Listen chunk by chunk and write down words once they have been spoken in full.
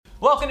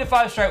Welcome to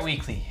 5 Stripe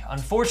Weekly.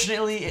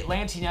 Unfortunately,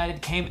 Atlanta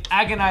United came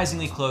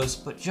agonizingly close,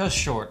 but just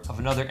short of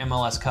another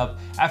MLS Cup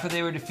after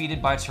they were defeated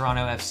by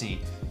Toronto FC.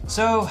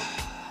 So,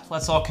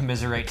 let's all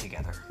commiserate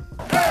together.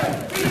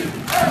 Welcome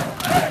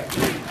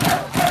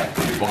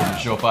to the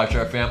show, 5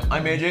 Stripe fam.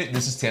 I'm AJ,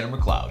 this is Tanner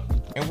McLeod.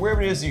 And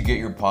wherever it is you get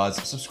your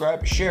pods,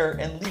 subscribe, share,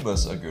 and leave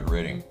us a good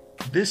rating.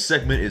 This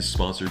segment is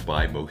sponsored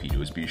by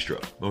Mojitos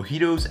Bistro.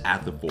 Mojitos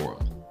at the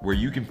Forum, where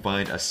you can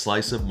find a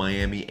slice of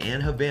Miami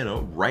and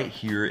Havana right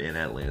here in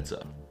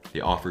Atlanta. They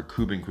offer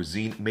Cuban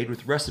cuisine made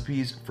with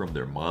recipes from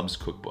their mom's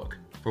cookbook.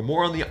 For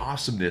more on the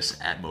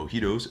awesomeness at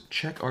Mojitos,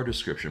 check our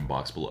description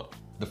box below.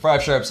 The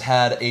Five Stripes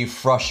had a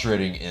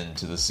frustrating end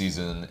to the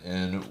season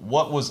in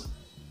what was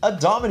a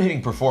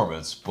dominating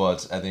performance,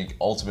 but I think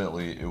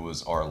ultimately it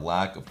was our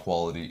lack of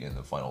quality in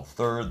the final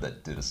third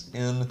that did us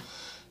in.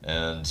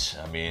 And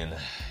I mean,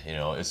 you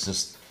know, it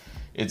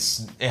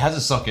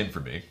hasn't sunk in for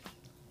me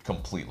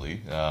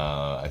completely.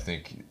 I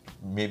think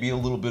maybe a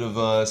little bit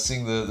of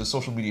seeing the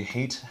social media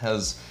hate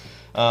has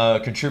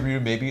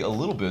contributed maybe a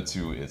little bit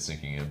to it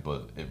sinking in,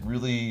 but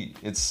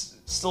it's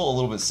still a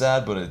little bit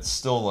sad, but it's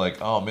still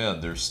like, oh man,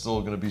 there's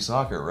still gonna be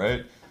soccer,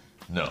 right?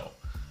 No.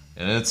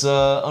 And it's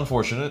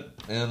unfortunate,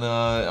 and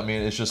I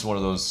mean, it's just one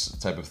of those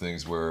type of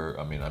things where,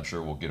 I mean, I'm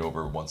sure we'll get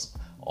over once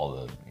all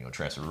the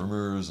transfer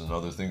rumors and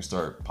other things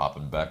start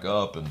popping back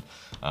up, and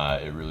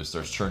it really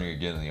starts turning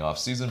again in the off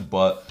season.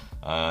 But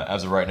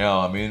as of right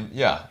now, I mean,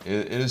 yeah,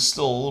 it is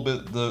still a little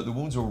bit. The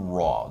wounds are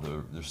raw.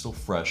 They're still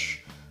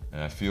fresh,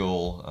 and I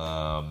feel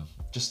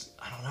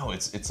I don't know.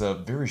 It's a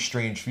very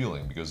strange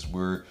feeling because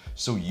we're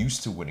so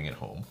used to winning at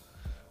home,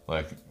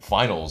 like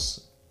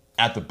finals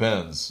at the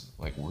Benz,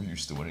 like we're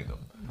used to winning them.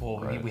 Well,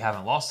 right? we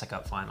haven't lost a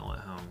cup final at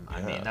home. Yeah.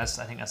 I mean, I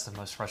think that's the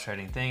most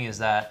frustrating thing, is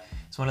that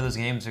it's one of those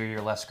games where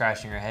you're left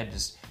scratching your head,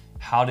 just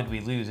how did we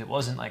lose? It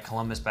wasn't like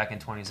Columbus back in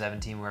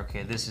 2017 where,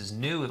 okay, this is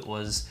new. It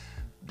was,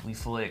 we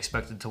fully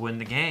expected to win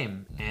the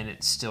game, and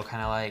it's still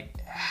kind of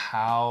like,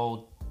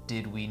 how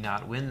did we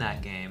not win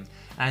that game?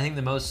 And I think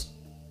the most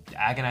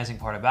agonizing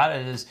part about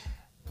it is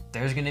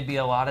there's going to be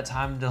a lot of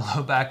time to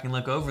go back and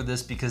look over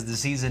this, because the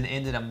season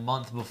ended a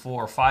month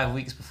before, 5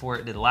 weeks before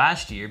it did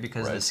last year,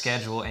 because of the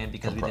schedule and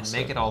because we didn't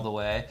make it all the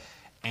way.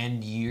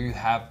 And you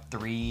have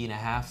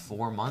 3.5,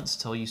 4 months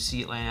till you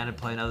see Atlanta United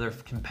play another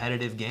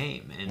competitive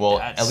game. And well,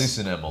 at least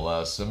in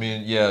MLS. I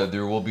mean, yeah,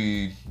 there will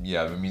be,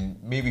 I mean,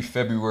 maybe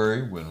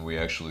February when we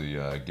actually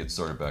get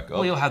started back up.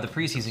 Well, you'll have the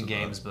preseason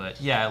games, but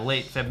yeah,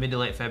 mid to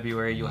late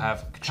February, you'll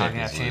have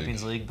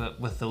Champions League. But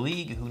with the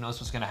league, who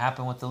knows what's going to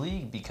happen with the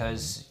league,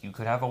 because you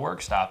could have a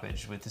work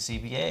stoppage with the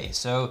CBA.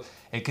 So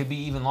it could be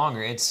even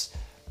longer. It's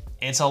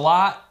a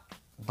lot,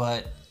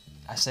 but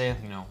I say,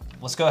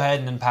 let's go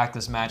ahead and unpack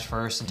this match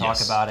first and talk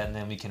about it, and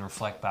then we can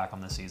reflect back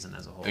on the season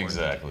as a whole.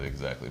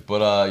 Exactly.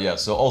 But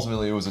so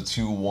ultimately it was a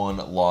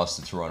 2-1 loss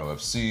to Toronto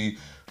FC,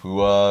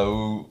 who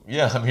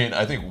I mean,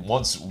 I think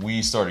once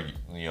we started,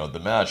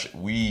 the match,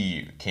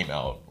 we came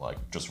out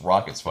like just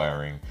rockets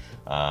firing,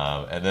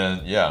 and then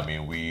I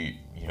mean, we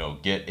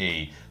get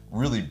a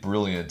really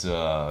brilliant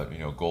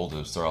goal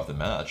to start off the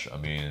match. I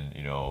mean,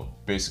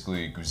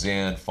 basically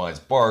Guzan finds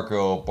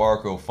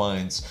Barco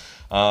finds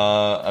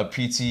a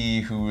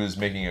PT who is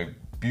making a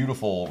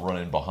beautiful run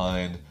in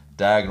behind,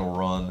 diagonal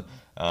run,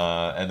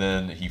 and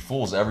then he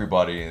fools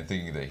everybody into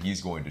thinking that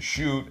he's going to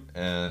shoot,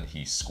 and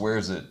he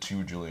squares it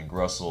to Julian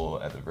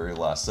Gressel at the very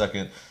last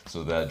second,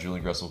 so that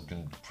Julian Gressel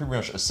can pretty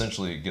much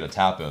essentially get a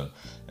tap in.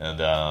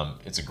 And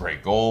it's a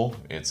great goal.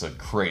 It's a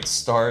great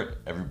start.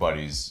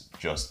 Everybody's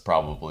just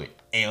probably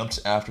amped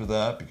after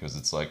that, because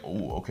it's like,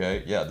 oh,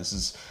 okay, yeah, this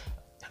is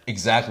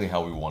exactly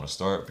how we want to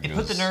start. Because it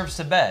put the nerves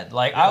to bed.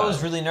 I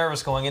was really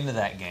nervous going into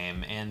that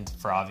game, and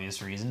for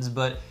obvious reasons,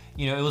 but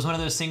it was one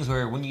of those things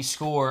where when you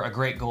score a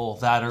great goal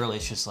that early,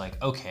 it's just like,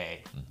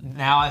 okay,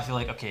 now I feel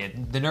like, okay,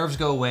 the nerves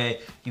go away,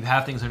 you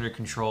have things under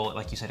control.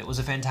 Like you said, it was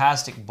a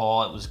fantastic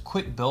ball, it was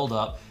quick build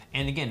up,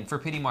 and again, for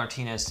Pity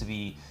Martinez to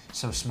be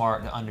so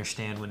smart to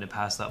understand when to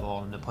pass that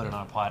ball and to put it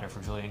on a platter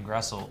for Julian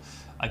Gressel,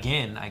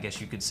 again, I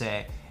guess you could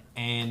say,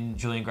 and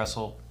Julian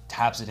Gressel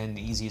taps it in,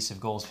 the easiest of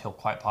goals he'll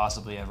quite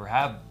possibly ever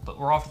have, but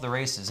we're off to the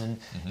races. And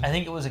I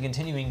think it was a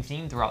continuing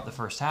theme throughout the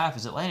first half,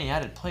 is Atlanta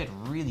United played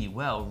really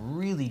well,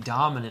 really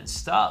dominant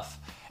stuff,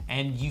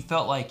 and you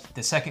felt like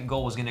the second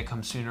goal was going to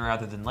come sooner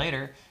rather than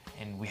later,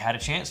 and we had a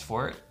chance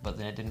for it, but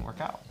then it didn't work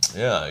out.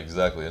 Yeah,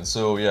 exactly. And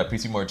so,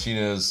 PT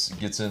Martinez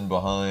gets in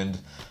behind,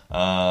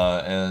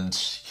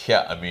 and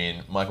I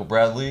mean, Michael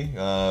Bradley,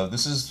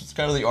 this is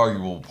kind of the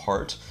arguable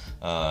part.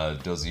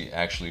 Does he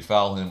actually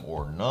foul him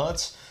or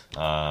not?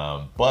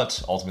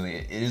 But ultimately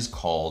it is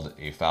called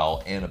a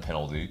foul and a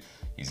penalty.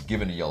 He's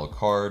given a yellow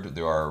card.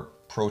 There are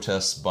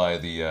protests by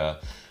the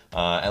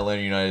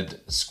Atlanta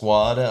United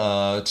squad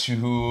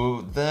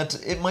to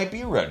that it might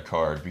be a red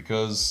card,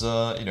 because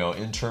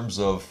in terms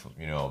of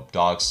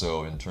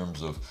DOGSO, in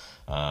terms of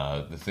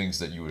the things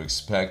that you would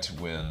expect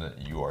when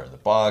you are in the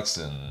box,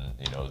 and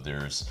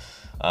there's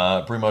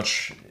pretty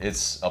much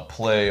it's a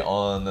play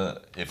on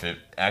if it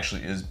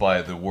actually is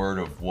by the word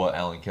of what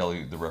Alan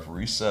Kelly, the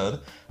referee,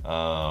 said.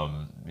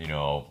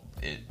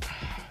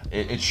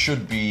 it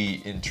should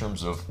be in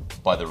terms of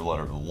by the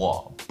letter of the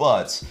law,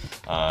 but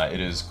it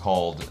is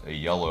called a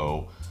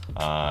yellow.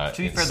 To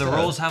be fair, the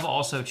rules have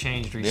also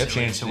changed recently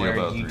changed to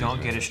where you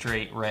don't get a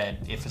straight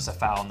red if it's a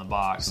foul in the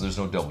box. So there's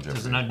no double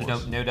jeopardy.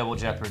 There's no double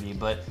jeopardy.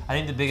 But I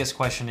think the biggest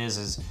question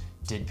is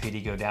did Petey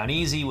go down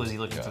easy? Was he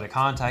looking for the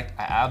contact?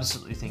 I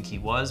absolutely think he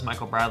was.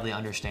 Michael Bradley,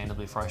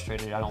 understandably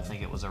frustrated. I don't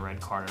think it was a red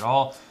card at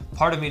all.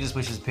 Part of me just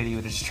wishes Petey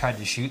would have just tried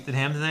to shoot the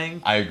damn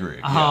thing. I agree.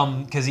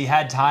 Because he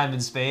had time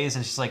and space,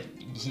 and it's just like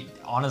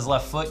on his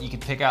left foot, you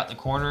could pick out the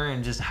corner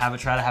and just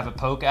try to have a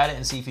poke at it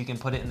and see if you can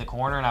put it in the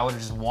corner. And I would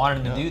have just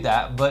wanted him to do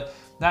that. But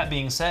that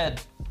being said,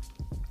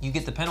 you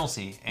get the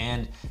penalty,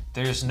 and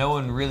there's no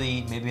one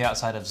really, maybe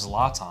outside of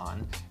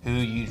Zlatan, who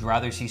you'd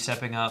rather see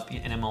stepping up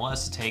in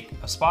MLS to take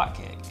a spot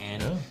kick.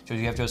 And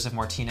you have Josef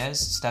Martinez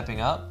stepping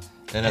up.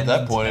 And at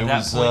that point, it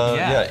was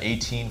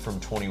 18 from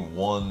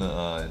 21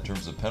 in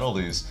terms of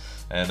penalties.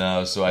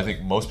 And so I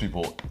think most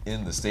people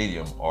in the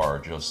stadium are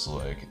just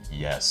like,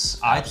 yes,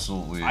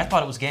 absolutely. I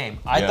thought it was game.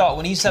 I thought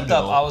when he stepped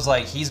up, I was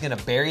like, he's going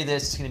to bury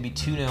this. It's going to be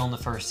 2-0 in the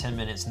first 10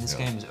 minutes, and this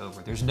game is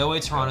over. There's no way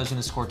Toronto's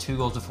going to score 2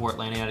 goals before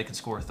Atlanta United can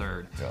score a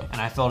third.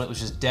 And I felt it was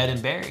just dead and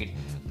buried.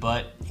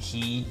 But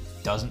he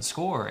doesn't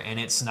score, and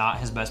it's not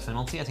his best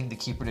penalty. I think the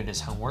keeper did his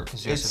homework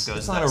because Josef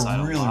goes to that side. It's not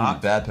a really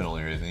bad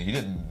penalty or anything. He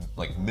didn't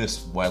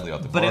miss widely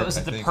out the bar. But it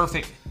was the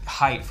perfect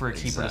height for a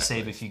keeper to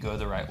save if you go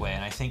the right way.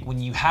 And I think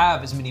when you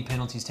have as many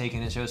penalties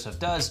taken as Josef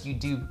does, you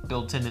do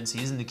build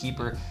tendencies, and the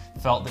keeper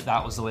felt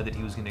that was the way that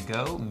he was going to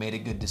go, made a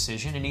good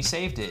decision, and he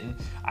saved it. And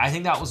I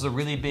think that was a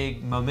really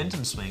big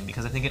momentum swing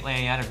because I think Atlanta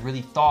United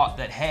really thought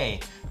that, hey,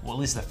 well, at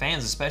least the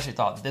fans especially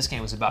thought that this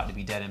game was about to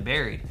be dead and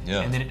buried.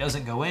 And then it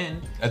doesn't go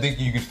in. I think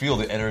you could feel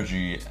the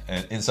energy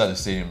inside the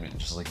stadium,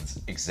 just like this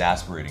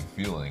exasperating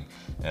feeling.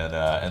 And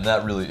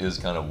that really is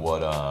kind of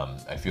what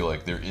I feel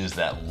like there is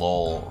that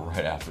lull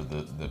right after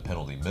the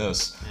penalty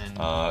miss. And it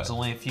was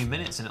only a few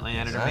minutes and Atlanta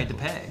United are made to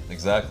pay.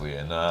 Exactly.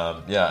 And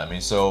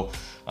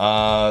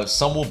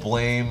some will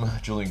blame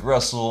Julian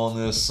Gressel on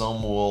this.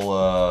 Some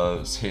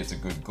will say it's a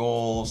good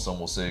goal. Some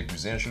will say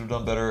Guzan should have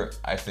done better.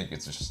 I think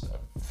it's just a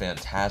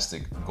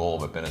fantastic goal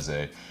by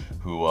Benazet,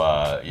 who,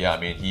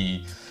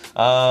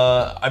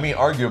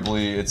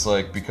 arguably it's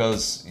like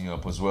because,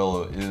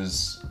 Pozuelo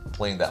is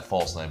playing that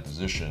false nine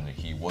position,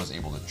 he was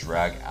able to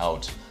drag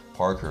out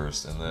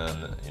Parkhurst, and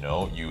then,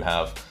 you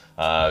have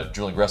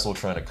Julian Gressel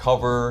trying to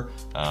cover.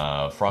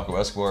 Franco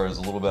Escobar is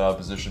a little bit out of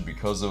position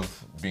because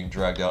of being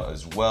dragged out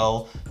as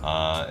well.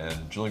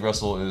 And Julian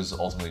Gressel is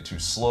ultimately too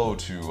slow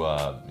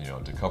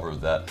to cover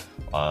that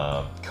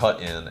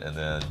cut in, and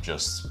then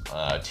just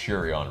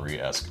Thierry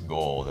Henry-esque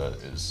goal that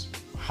is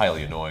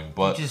highly annoying.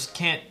 But you just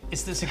can't.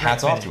 It's this a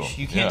great finish.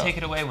 You can't take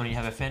it away when you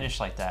have a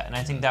finish like that. And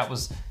I think that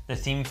was the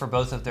theme for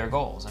both of their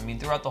goals. I mean,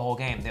 throughout the whole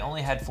game, they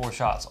only had 4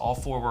 shots. All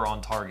 4 were on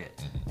target,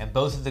 and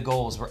both of the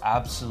goals were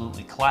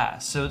absolutely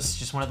class. So it's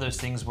just one of those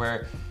things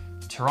where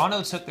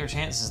Toronto took their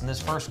chances, and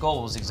this first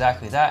goal was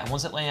exactly that. And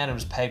once Atlanta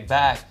was pegged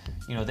back,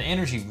 the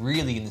energy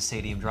really in the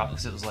stadium dropped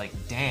because it was like,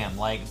 damn,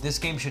 this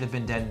game should have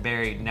been dead and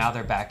buried. Now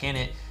they're back in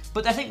it.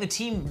 But I think the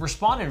team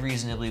responded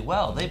reasonably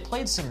well. They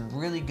played some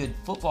really good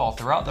football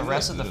throughout the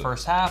rest of the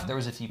first half. There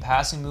was a few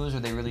passing moves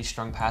where they really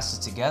strung passes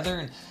together,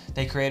 and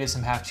they created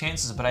some half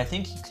chances. But I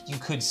think you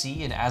could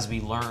see, and as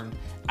we learned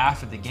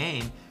after the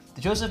game, that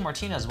Josef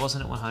Martinez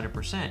wasn't at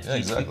 100%.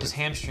 He tweaked his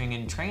hamstring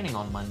in training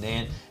on Monday,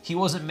 and he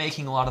wasn't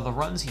making a lot of the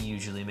runs he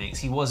usually makes.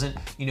 He wasn't,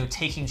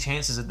 taking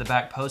chances at the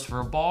back post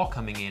for a ball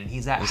coming in, and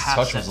he's at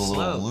half step slow. His touch was a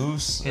little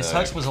loose. His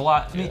touch was a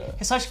lot. I mean,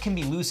 his touch can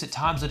be loose at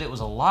times, but it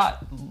was a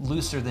lot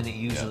looser than it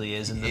usually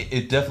is.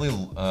 It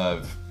definitely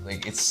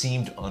it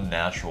seemed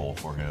unnatural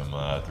for him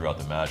throughout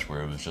the match,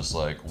 where it was just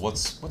like,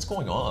 what's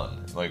going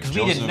on? Because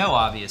we didn't know,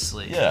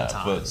 obviously. Yeah, at the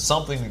time. But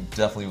something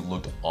definitely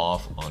looked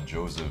off on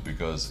Josef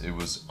because it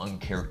was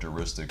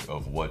uncharacteristic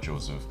of what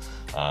Josef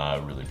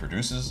really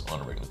produces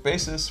on a regular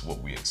basis,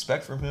 what we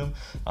expect from him.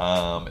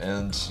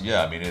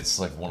 It's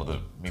like one of the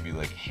maybe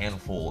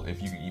handful,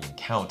 if you can even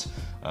count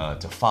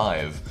to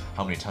 5,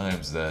 how many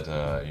times that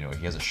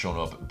he hasn't shown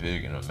up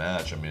big in a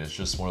match. I mean, it's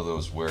just one of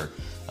those where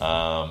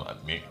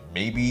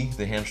maybe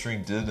the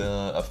hamstring did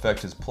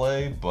affect his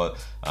play, but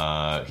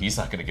he's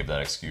not going to give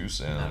that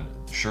excuse, and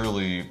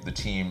surely the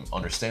team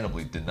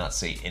understandably did not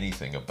say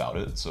anything about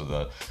it.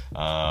 So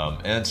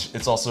and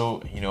it's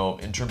also,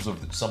 in terms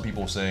of some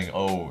people saying,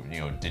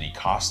 did he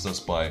cost us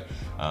by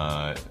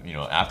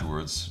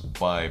afterwards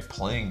by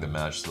playing the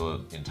match,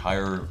 the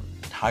entire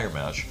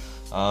match?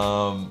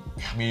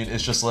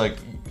 It's just like,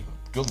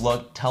 good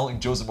luck telling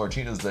Josef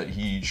Martinez that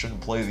he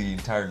shouldn't play the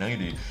entire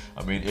 90.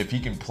 I mean, if he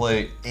can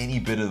play any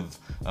bit of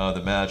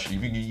the match, if he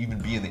can even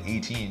be in the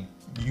 18,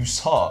 you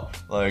saw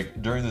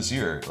during this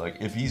year,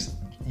 if he's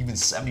even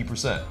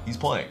 70%, he's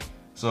playing.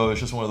 So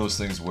it's just one of those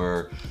things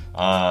where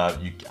I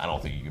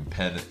don't think you can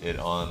pin it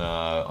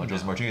on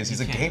Joseph Martinez. He's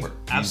a gamer.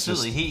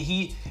 Absolutely.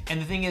 He and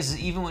the thing is,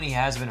 even when he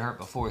has been hurt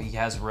before, he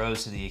has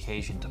rose to the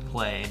occasion to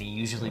play, and he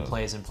usually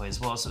plays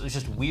well. So it's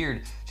just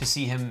weird to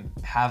see him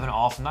have an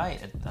off night.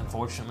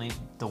 Unfortunately,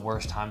 the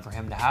worst time for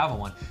him to have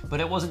one.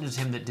 But it wasn't just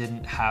him that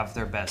didn't have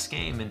their best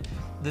game. And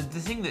the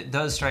thing that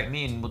does strike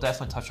me, and we'll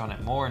definitely touch on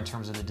it more in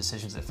terms of the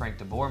decisions that Frank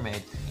DeBoer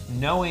made,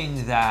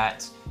 knowing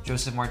that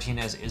Joseph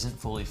Martinez isn't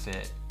fully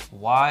fit,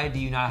 why do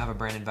you not have a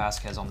Brandon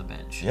Vasquez on the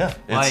bench? Yeah,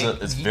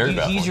 it's very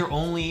bad. He's your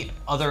only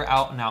other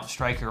out-and-out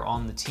striker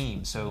on the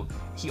team, so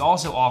he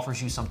also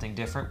offers you something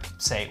different.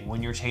 Say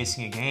when you're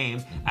chasing a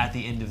game at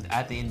the end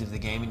of the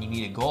game and you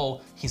need a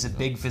goal, he's a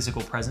big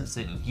physical presence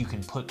that you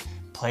can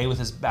play with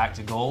his back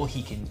to goal.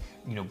 He can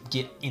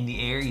get in the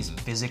air. He's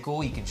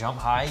physical. He can jump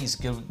high. He's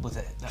good with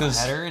a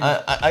header.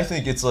 I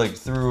think it's like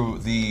through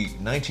the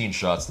 19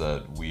 shots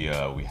that we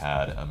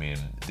had. I mean,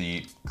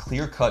 the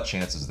clear-cut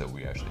chances that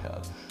we actually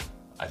had,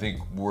 I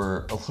think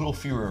we're a little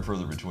fewer and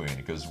further between,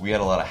 because we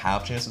had a lot of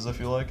half chances, I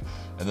feel like.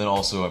 And then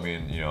also, I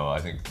mean, I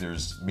think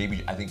there's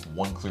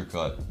one clear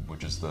cut,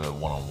 which is the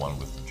one-on-one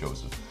with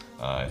Joseph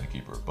and the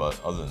keeper.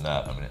 But other than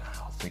that, I mean, I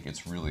don't think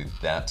it's really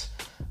that.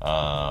 There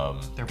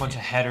are a bunch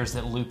of headers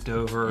that looped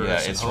over,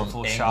 some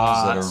hopeful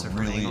shots that are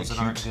really angles that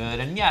aren't good.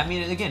 And yeah, I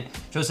mean, again,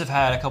 Joseph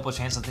had a couple of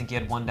chances. I think he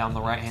had one down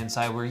the right-hand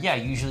side where,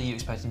 usually you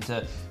expect him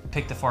to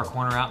pick the far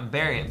corner out and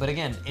bury it. But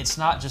again, it's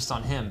not just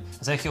on him.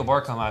 Ezequiel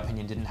Barco, in my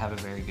opinion, didn't have a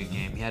very good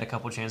game. He had a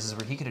couple of chances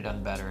where he could have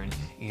done better and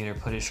either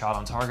put his shot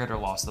on target or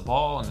lost the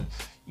ball. And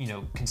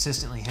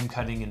consistently him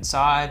cutting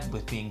inside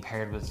with being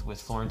paired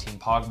with Florentin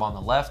Pogba on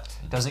the left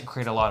doesn't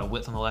create a lot of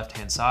width on the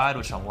left-hand side,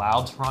 which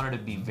allowed Toronto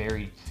to be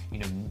very,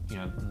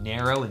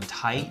 narrow and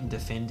tight and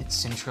defend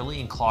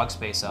centrally and clog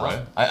space up.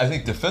 Right. I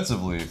think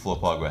defensively, Flo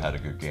Pogba had a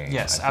good game.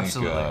 Yes, I think,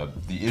 absolutely.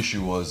 The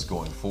issue was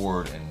going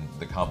forward and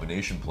the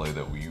combination play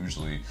that we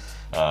usually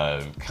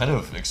kind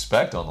of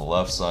expect on the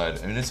left side.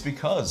 I mean, it's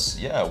because,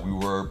 we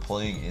were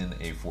playing in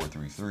a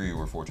 4-3-3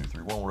 or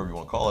 4-2-3-1, whatever you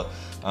want to call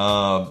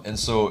it. And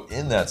so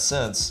in that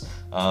sense,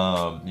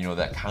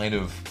 that kind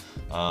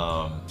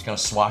of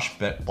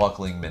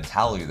swashbuckling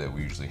mentality that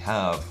we usually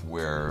have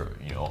where,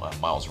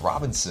 Miles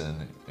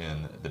Robinson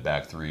in the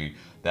back three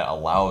that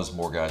allows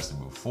more guys to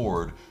move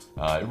forward,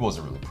 it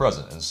wasn't really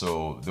present. And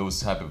so those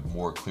type of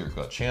more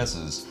clear-cut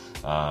chances,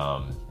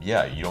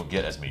 you don't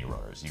get as many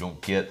runners. You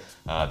don't get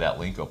that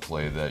link-up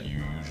play that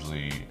you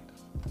usually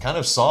kind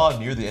of saw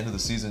near the end of the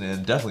season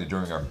and definitely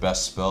during our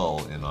best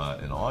spell in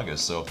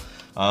August. So,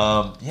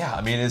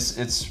 I mean,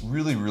 it's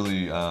really,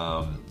 really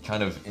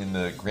kind of in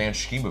the grand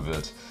scheme of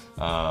it,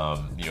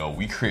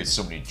 we create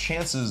so many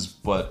chances,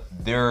 but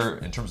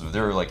in terms of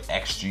their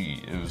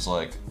XG, it was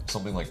like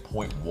something like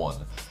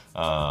 0.1.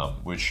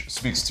 Which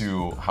speaks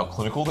to how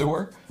clinical they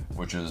were,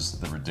 which is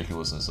the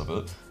ridiculousness of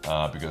it,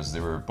 because they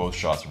were both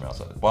shots from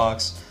outside the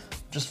box.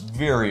 Just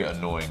very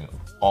annoying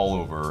all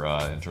over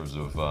in terms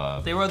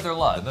of... they rode their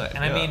luck.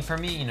 I mean, for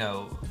me,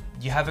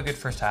 you have a good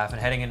first half,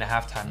 and heading into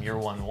halftime, you're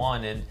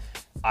 1-1, and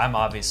I'm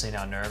obviously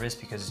now nervous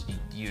because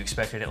you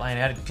expected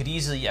Atlanta could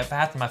easily, at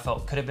halftime I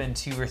felt, could have been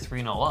 2 or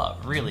 3-0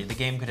 up. Really, the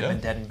game could have been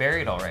dead and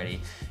buried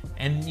already.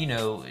 And,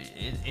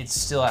 it's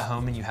still at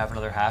home and you have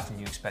another half and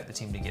you expect the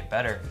team to get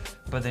better.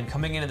 But then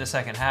coming into the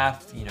second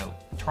half,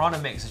 Toronto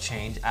makes a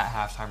change at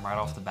halftime right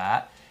off the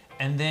bat.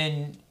 And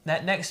then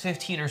that next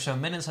 15 or so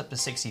minutes up to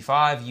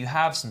 65, you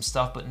have some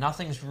stuff, but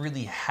nothing's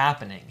really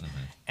happening.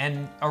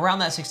 And around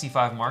that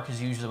 65 mark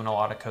is usually when a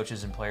lot of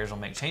coaches and players will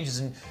make changes.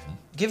 And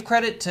give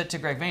credit to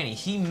Greg Vanney.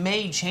 He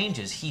made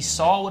changes. He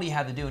saw what he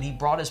had to do, and he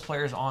brought his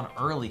players on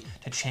early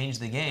to change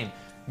the game.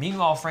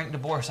 Meanwhile, Frank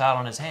DeBoer sat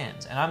on his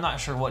hands, and I'm not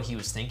sure what he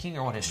was thinking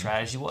or what his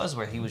strategy was,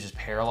 where he was just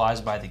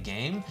paralyzed by the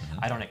game.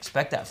 I don't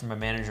expect that from a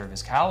manager of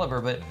his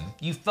caliber, but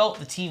you felt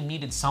the team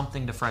needed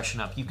something to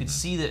freshen up. You could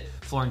see that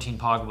Florentin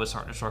Pogba was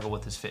starting to struggle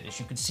with his fitness.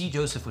 You could see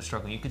Joseph was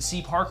struggling. You could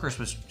see Parkhurst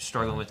was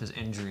struggling with his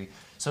injury.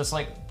 So it's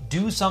like,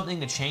 do something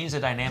to change the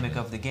dynamic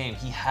of the game.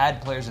 He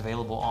had players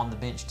available on the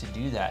bench to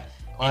do that.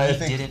 I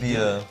think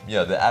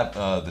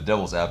the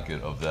devil's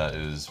advocate of that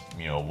is,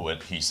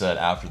 what he said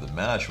after the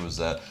match was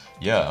that,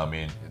 I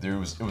mean,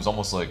 it was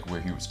almost like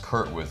where he was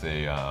curt with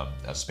a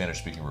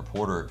Spanish-speaking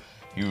reporter.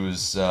 He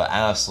was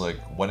asked,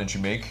 why didn't you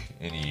make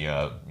any,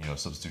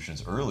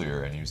 substitutions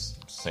earlier? And he was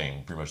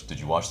saying pretty much, did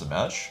you watch the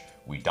match?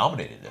 We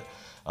dominated it.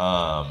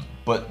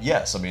 But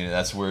yes, I mean,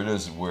 that's where it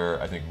is,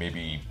 where I think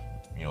maybe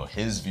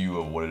his view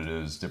of what it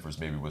is differs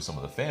maybe with some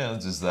of the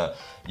fans is that,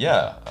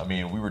 I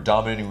mean, we were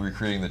dominating, we were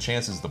creating the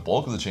chances, the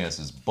bulk of the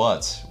chances,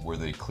 but were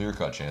they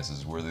clear-cut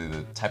chances? Were they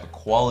the type of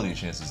quality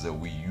chances that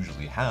we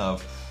usually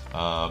have?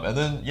 And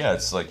then,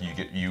 it's like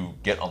you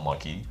get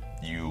unlucky.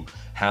 You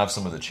have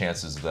some of the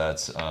chances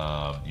that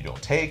you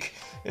don't take.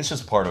 It's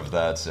just part of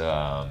that,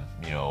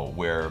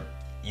 where,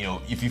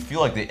 if you feel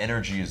like the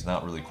energy is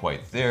not really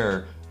quite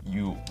there,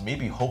 you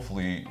maybe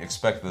hopefully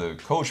expect the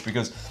coach,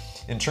 because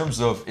in terms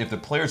of if the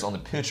players on the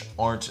pitch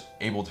aren't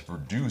able to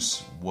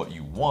produce what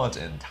you want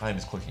and time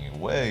is clicking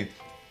away,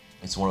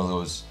 it's one of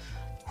those,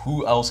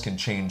 who else can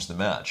change the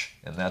match?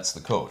 And that's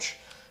the coach.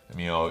 I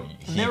mean,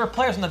 there were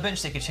players on the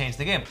bench that could change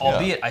the game.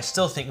 Albeit, I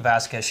still think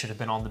Vasquez should have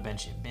been on the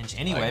bench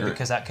anyway,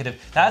 because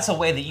that's a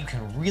way that you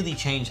can really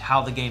change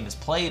how the game is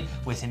played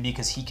with him,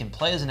 because he can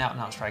play as an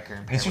out-and-out striker.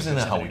 And it's just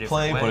not how we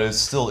play, but it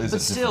still is a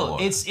different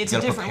look. It's a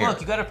different look.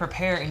 You got to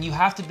prepare, and you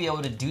have to be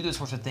able to do those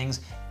sorts of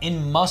things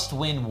in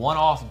must-win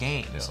one-off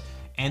games.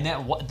 Yeah. And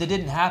that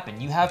didn't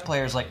happen. You have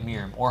players like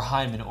Miram or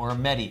Hyndman or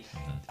Mehdi.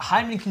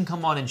 Hyndman can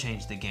come on and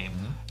change the game.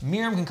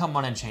 Miram can come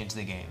on and change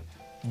the game.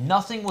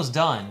 Nothing was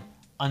done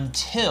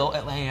until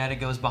Atlanta United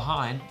goes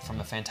behind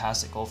from a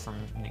fantastic goal from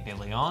Nick De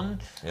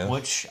Leon,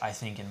 which I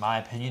think, in my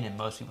opinion, and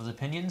most people's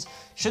opinions,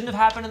 shouldn't have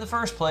happened in the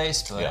first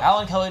place. But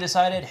Alan Kelly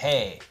decided,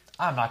 hey,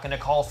 I'm not going to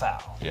call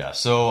foul. Yeah,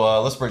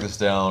 so let's break this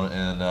down.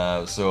 And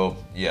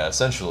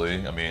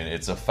essentially, I mean,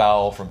 it's a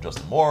foul from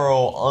Justin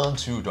Morrow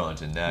onto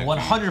Donovan Nagbe.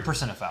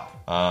 100% a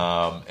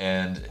foul.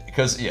 And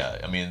because,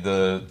 I mean,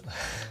 the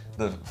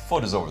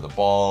foot is over the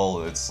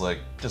ball. It's like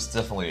just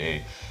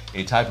definitely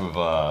a type of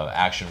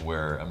action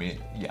where, I mean,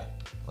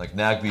 like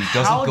Nagbe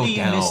doesn't go down. How do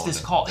you miss this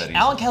call?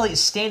 Alan Kelly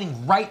is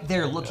standing right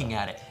there looking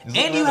at it.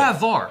 And you have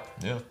VAR.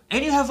 Yeah.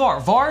 And you have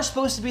VAR. VAR is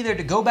supposed to be there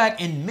to go back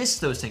and miss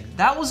those things.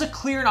 That was a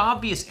clear and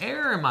obvious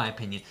error, in my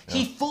opinion. Yeah.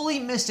 He fully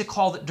missed a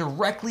call that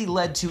directly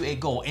led to a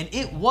goal. And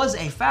it was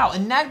a foul.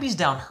 And Nagbe's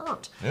down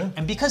hurt. Yeah.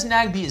 And because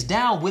Nagbe is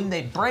down, when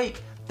they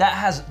break, that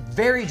has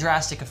very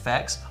drastic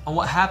effects on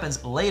what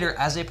happens later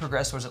as they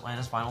progress towards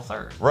Atlanta's final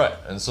third. Right,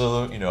 and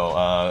so, in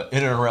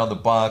and around the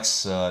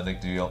box, Nick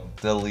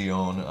De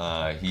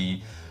Leon,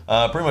 he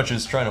pretty much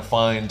is trying to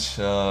find,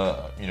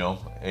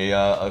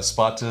 a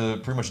spot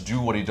to pretty much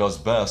do what he does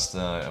best.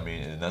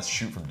 And that's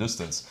shoot from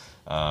distance.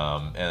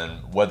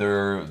 And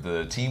whether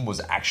the team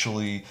was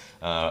actually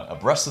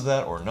abreast of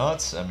that or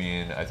not, I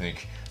mean, I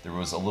think there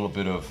was a little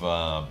bit of,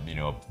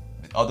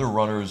 other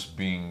runners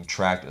being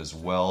tracked as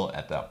well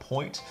at that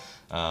point.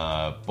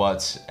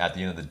 But at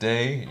the end of the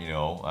day,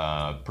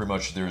 pretty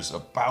much there's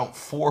about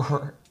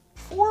four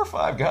or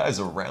five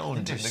guys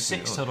around. There's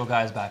 6 total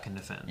guys back in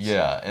defense.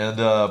 Yeah, and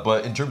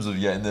but in terms of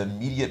in the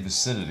immediate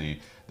vicinity,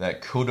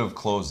 that could have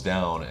closed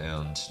down,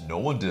 and no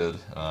one did.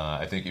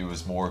 I think it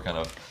was more kind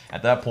of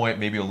at that point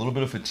maybe a little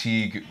bit of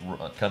fatigue,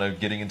 kind of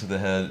getting into the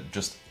head.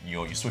 Just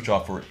you switch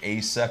off for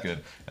a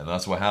second, and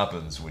that's what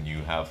happens when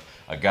you have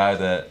a guy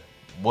that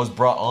was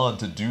brought on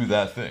to do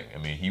that thing. I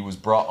mean, he was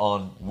brought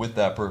on with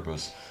that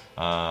purpose.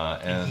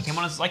 And he came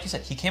on as, like you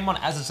said, he came on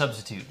as a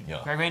substitute.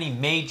 Yeah. Greg Vanney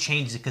made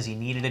changes because he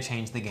needed to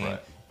change the game,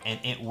 and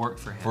it worked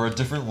for him. For a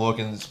different look,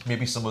 and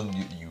maybe someone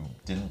you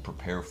didn't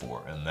prepare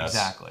for, and that's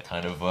exactly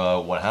kind of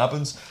what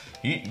happens.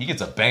 He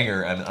gets a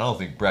banger, and I don't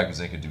think Brad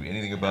Guzan can do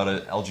anything about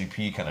it.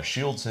 LGP kind of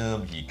shields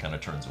him. He kind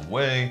of turns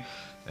away.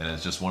 And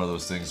it's just one of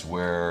those things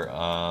where,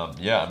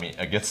 I mean,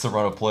 against the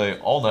run of play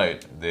all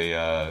night,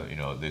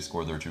 they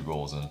scored their 2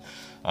 goals, and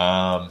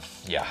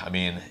I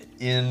mean,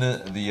 in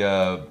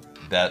the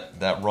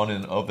that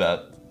run-in of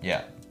that,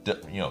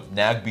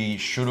 Nagbe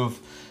should have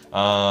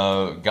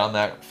gotten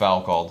that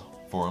foul called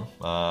for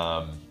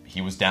him.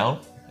 He was down,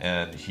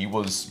 and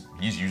he's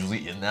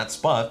usually in that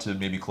spot to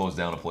maybe close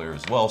down a player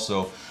as well.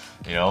 So,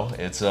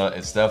 it's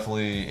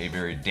definitely a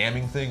very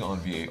damning thing on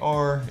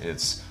VAR.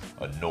 It's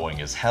annoying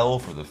as hell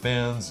for the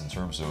fans in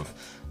terms of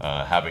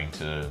having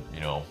to,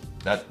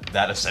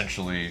 that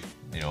essentially,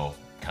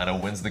 kind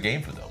of wins the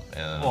game for them.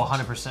 And well,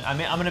 100%. I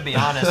mean, I'm going to be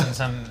honest,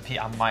 and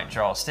I might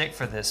draw a stick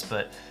for this,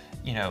 but,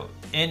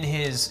 in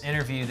his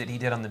interview that he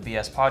did on the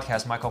BS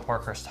podcast, Michael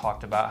Parkhurst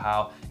talked about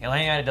how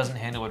Atlanta United doesn't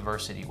handle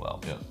adversity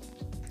well. Yeah.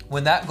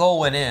 When that goal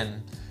went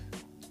in,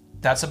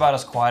 that's about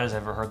as quiet as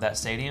I've ever heard that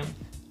stadium.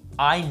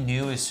 I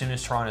knew as soon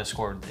as Toronto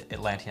scored that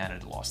Atlanta United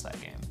had lost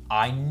that game.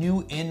 I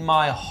knew in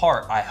my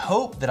heart, I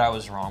hope that I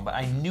was wrong, but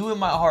I knew in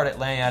my heart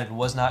Atlanta United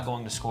was not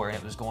going to score and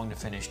it was going to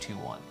finish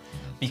 2-1.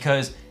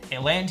 Because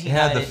Atlanta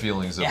United had the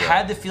feelings of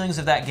had the feelings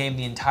of that game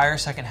the entire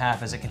second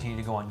half as it continued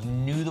to go on. You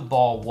knew the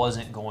ball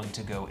wasn't going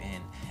to go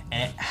in.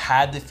 And it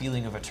had the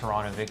feeling of a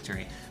Toronto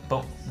victory.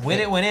 But when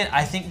it went in,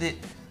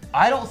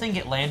 I don't think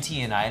Atlanta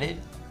United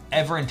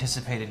ever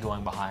anticipated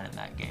going behind in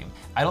that game.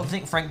 I don't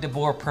think Frank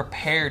DeBoer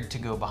prepared to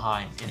go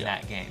behind in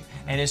that game.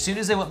 And as soon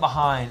as they went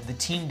behind, the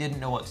team didn't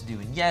know what to do.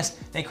 And yes,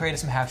 they created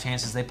some half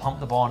chances. They pumped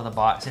the ball into the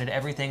box. They did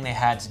everything they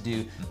had to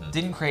do.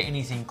 Didn't create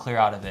anything clear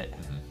out of it.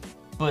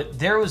 But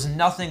there was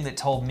nothing that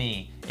told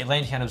me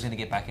Atlanta United was going to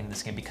get back into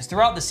this game, because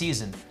throughout the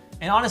season,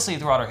 and honestly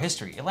throughout our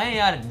history, Atlanta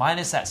United,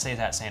 minus that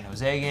San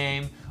Jose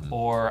game,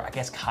 or I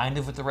guess kind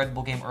of with the Red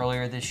Bull game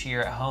earlier this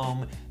year at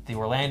home, the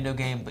Orlando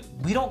game, but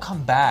we don't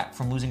come back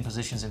from losing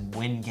positions and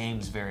win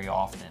games very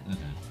often.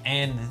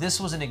 And this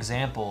was an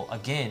example,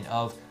 again,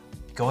 of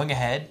going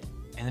ahead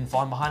and then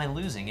falling behind and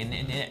losing. And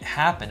it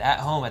happened at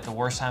home at the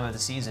worst time of the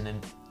season.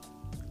 And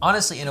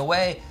honestly, in a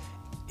way,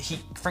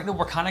 Frank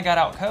DeBoer kind of got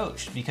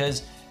out-coached,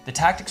 because the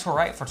tactics were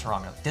right for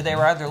Toronto. Did they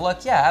ride their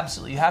luck? Yeah,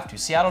 absolutely. You have to.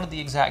 Seattle did the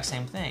exact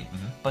same thing.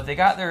 But they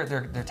got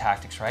their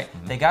tactics right.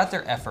 They got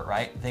their effort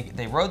right.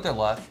 They rode their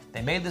luck.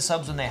 They made the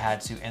subs when they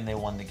had to, and they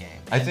won the game.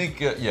 I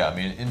think, I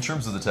mean, in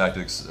terms of the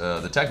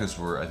tactics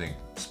were, I think,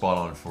 spot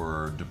on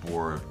for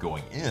DeBoer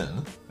going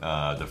in.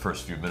 The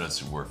first few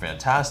minutes were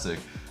fantastic,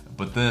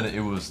 but then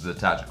it was the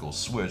tactical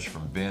switch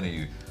from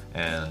Vanny,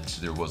 and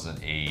there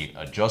wasn't a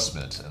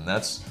adjustment, and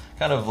that's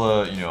kind of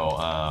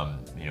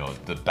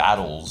the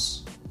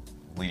battles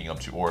leading up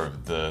to, or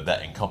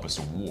that encompass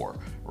a war,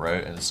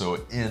 right? And so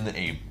in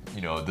the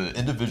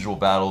individual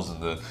battles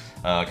and the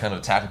kind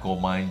of tactical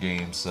mind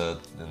games and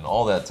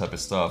all that type of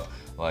stuff,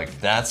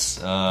 like that's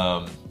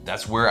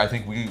where I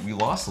think we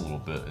lost a little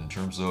bit in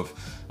terms of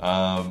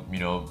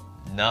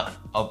not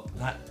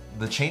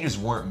the changes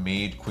weren't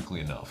made quickly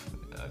enough.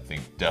 I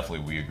think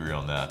definitely we agree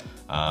on that.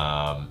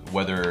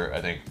 Whether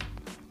I think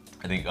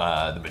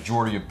the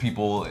majority of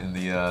people in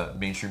the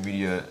mainstream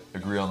media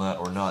agree on that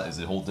or not is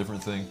a whole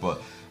different thing.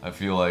 But I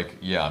feel like,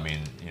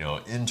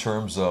 in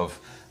terms of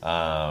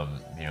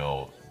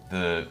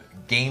the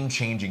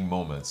game-changing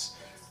moments,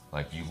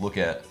 like you look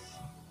at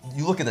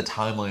the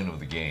timeline of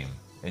the game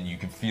and you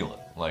can feel it.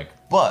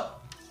 But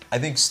I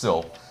think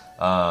still,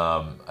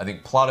 I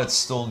think plaudits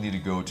still need to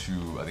go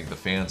to the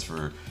fans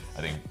for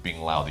being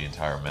loud the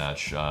entire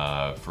match.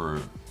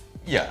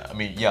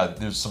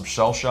 There's some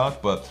shell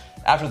shock, but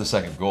after the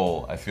second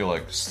goal, I feel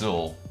like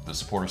still the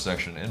supporter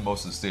section and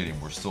most of the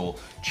stadium were still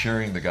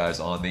cheering the guys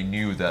on. They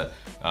knew that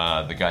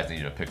the guys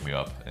needed to pick me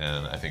up,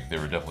 and I think they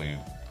were definitely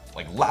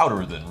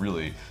louder than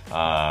really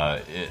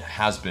it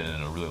has been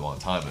in a really long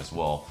time as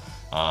well.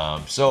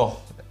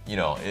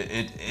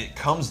 It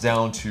comes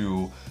down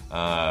to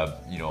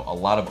a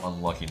lot of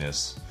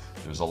unluckiness.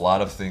 There's a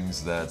lot of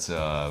things that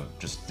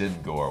just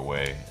didn't go our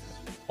way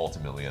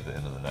ultimately at the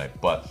end of the night.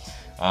 But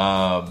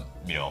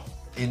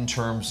in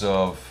terms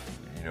of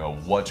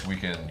what we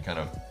can kind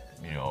of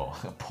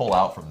pull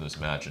out from this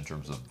match in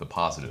terms of the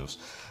positives,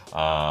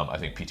 I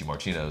think Pity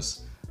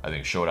Martinez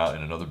showed out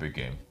in another big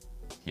game.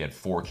 He had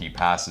 4 key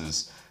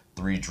passes,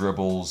 3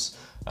 dribbles.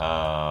 And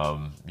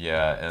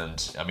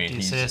I mean,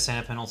 he's assist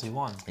and a penalty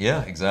won.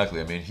 Yeah, exactly.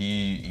 I mean,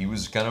 he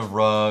was kind of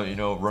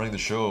running the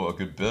show a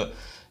good bit.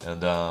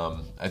 And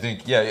I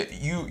think,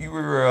 you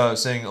were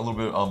saying a little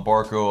bit on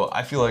Barco.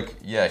 I feel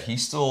like, he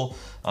still,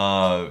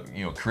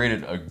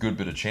 created a good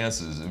bit of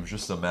chances. It was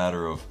just a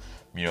matter of,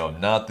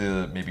 not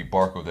the maybe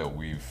Barco that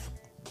we've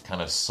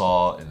kind of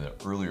saw in the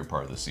earlier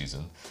part of the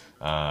season.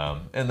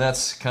 And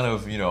that's kind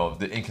of,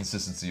 the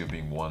inconsistency of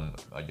being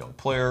a young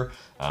player.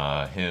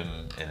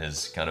 Him and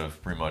his kind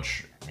of pretty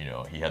much,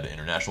 he had the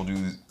international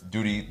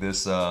duty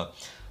this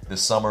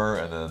summer,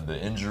 and then the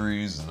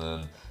injuries, and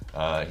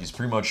then he's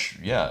pretty much,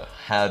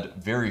 had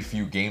very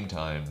few game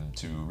time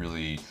to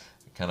really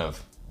kind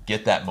of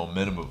get that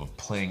momentum of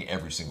playing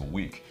every single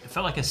week. It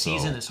felt like a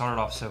season that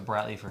started off so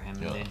brightly for him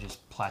and then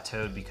just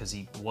plateaued because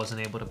he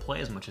wasn't able to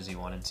play as much as he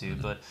wanted to.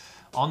 But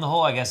on the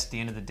whole, I guess at the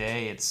end of the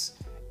day,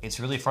 it's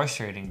really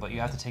frustrating, but you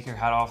have to take your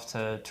hat off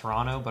to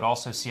Toronto, but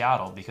also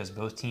Seattle, because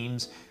both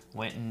teams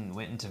went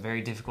into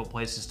very difficult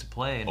places to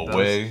play, and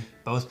away,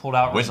 both pulled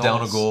out went results.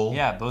 Down a goal.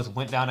 Yeah, both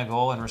went down a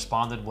goal and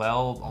responded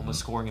well, almost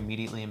scoring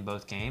immediately in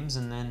both games,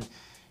 and then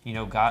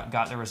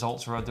got the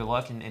results, rode their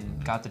luck,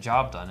 and got the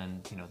job done.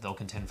 And they'll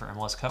contend for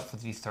MLS Cup for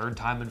the 3rd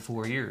time in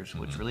 4 years,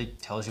 which really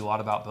tells you a lot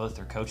about both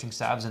their coaching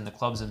staffs and the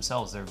clubs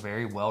themselves. They're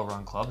very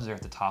well-run clubs. They're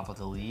at the top of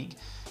the league.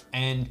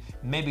 And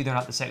maybe they're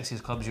not the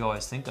sexiest clubs you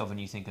always think of when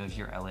you think of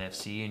your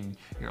LAFC and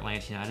your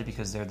Atlanta United,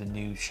 because they're the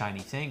new shiny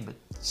thing. But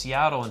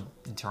Seattle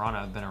and Toronto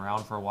have been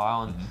around for a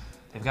while, and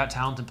they've got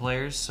talented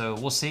players, so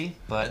we'll see.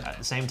 But at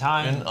the same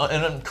time...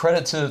 And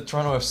credit to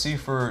Toronto FC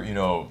for,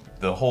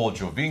 the whole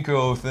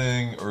Jovinko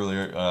thing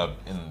earlier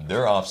in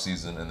their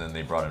offseason, and then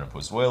they brought in a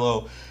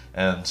Pozuelo,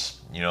 and,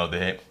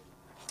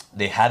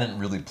 they hadn't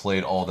really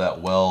played all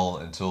that well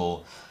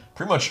until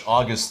pretty much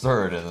August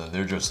 3rd, and then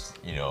they're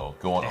just,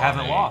 going. They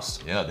haven't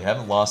lost. Yeah, they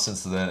haven't lost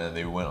since then, and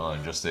they went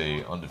on just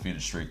a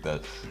undefeated streak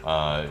that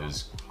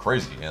is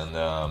crazy. And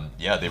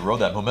they rode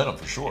that momentum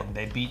for sure. And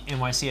they beat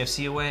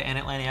NYCFC away and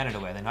Atlanta United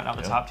away. They knocked out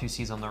the top 2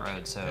 seeds on the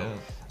road. So,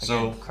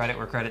 again, credit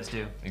where credit's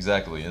due.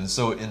 Exactly. And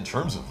so in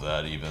terms of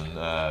that, even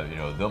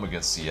them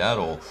against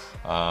Seattle,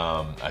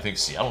 I think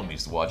Seattle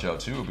needs to watch out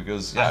too,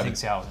 because I think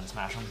Seattle's gonna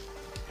smash them.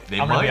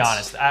 I'm gonna be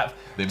honest.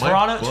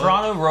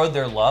 Toronto rode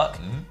their luck,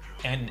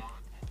 and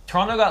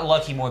Toronto got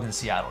lucky more than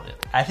Seattle did.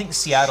 I think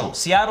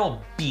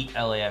Seattle beat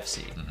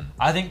LAFC.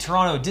 I think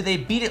Toronto, they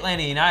beat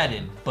Atlanta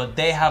United, but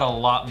they had a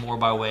lot more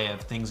by way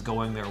of things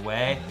going their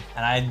way.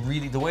 And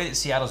the way that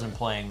Seattle's been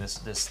playing this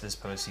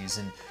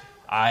postseason,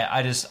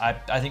 I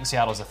think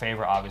Seattle's a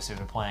favorite, obviously, if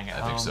they're playing at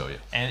home. I think so, yeah.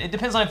 And it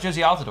depends on if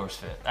Josie Altidor's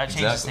fit. That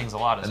changes things a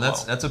lot as well.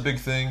 And that's a big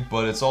thing,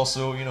 but it's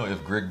also,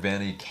 if Greg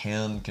Vanney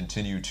can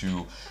continue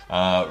to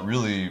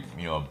really,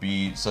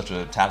 be such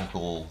a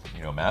tactical,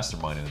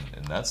 mastermind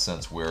in that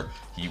sense, where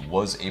he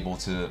was able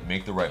to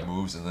make the right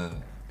moves, and then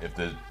if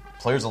the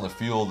players on the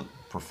field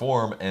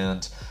perform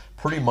and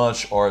pretty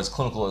much are as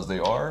clinical as they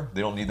are,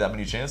 they don't need that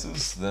many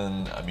chances,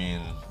 then, I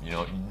mean,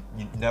 you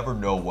never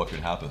know what could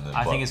happen then.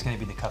 I think it's going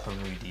to be the cup of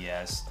Rui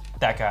Diaz.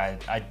 That guy,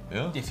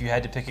 if you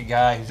had to pick a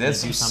guy who's going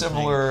to do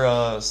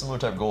something. Similar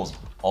type goals.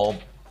 All,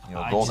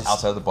 goals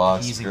outside the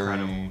box. He's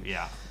incredible,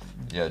 yeah.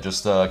 Yeah,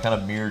 just kind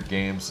of mirrored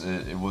games.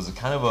 It was a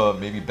kind of a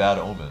maybe bad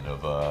omen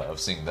of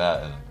seeing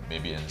that, and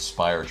maybe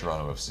inspire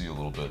Toronto FC a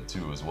little bit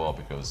too as well,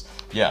 because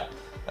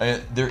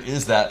there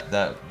is that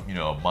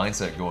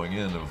mindset going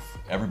in of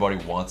everybody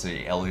wants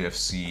a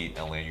LAFC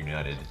Atlanta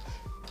United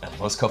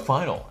MLS Cup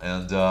final,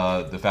 and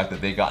the fact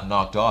that they got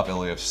knocked off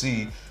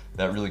LAFC,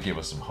 that really gave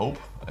us some hope.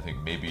 I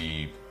think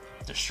maybe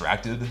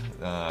distracted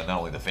not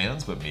only the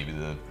fans but maybe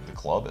the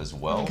club as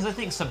well. Because I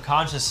think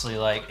subconsciously,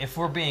 like, if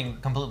we're being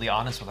completely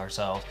honest with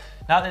ourselves,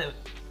 not that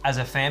as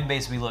a fan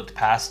base we looked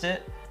past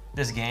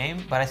this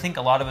game, but I think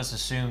a lot of us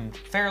assumed,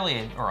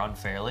 fairly or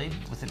unfairly,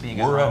 with it being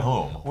we're at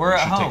home. We're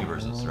at home. Take it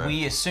versus, right?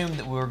 We assumed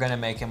that we were going to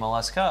make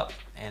MLS Cup,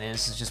 and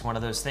this is just one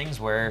of those things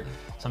where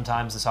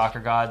sometimes the soccer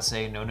gods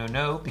say no,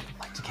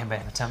 like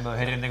Dikembe Mutombo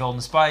hit it in the golden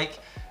spike,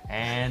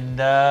 and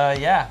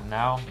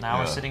now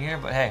we're sitting here.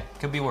 But hey,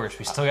 could be worse.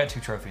 We still got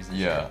 2 trophies this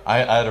year. I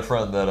had a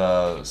friend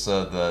that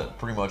said that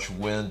pretty much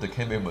when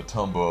Dikembe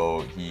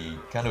Mutombo, he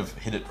kind of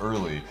hit it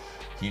early,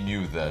 he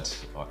knew that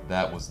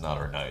that was not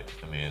our night.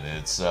 I mean,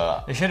 it's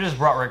they should have just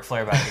brought Ric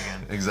Flair back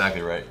again.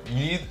 Exactly right.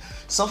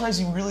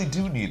 Sometimes you really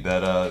do need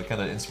that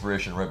kind of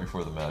inspiration right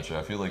before the match.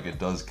 I feel like it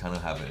does kind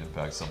of have an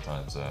impact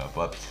sometimes,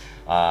 but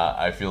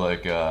I feel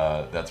like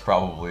that's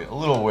probably a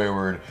little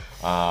wayward.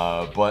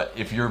 But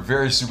if you're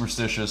very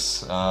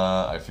superstitious,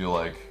 I feel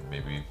like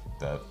maybe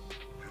that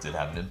did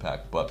have an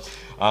impact. But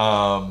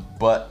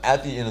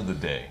at the end of the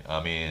day,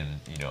 I mean,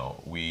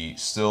 we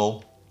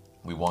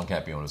won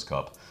Campeones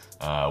Cup.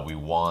 We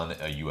won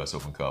a U.S.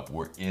 Open Cup.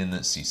 We're in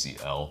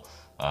CCL.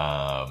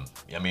 I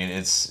mean,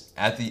 it's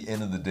at the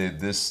end of the day,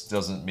 this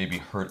doesn't maybe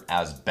hurt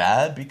as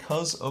bad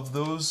because of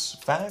those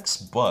facts,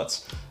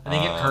 but I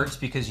think it hurts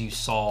because you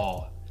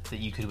saw that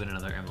you could win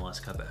another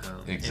MLS Cup at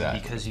home. Exactly.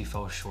 And because you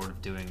fell short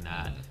of doing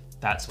that,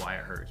 that's why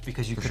it hurts.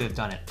 Because you could have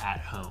done it at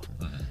home.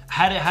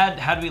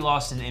 Had we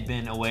lost and it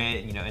been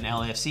away, and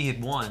LAFC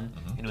had won,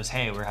 and it was,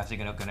 hey, we're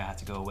going to have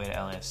to go away to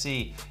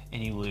LAFC,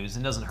 and you lose,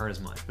 it doesn't hurt as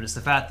much. But it's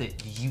the fact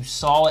that you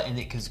saw it and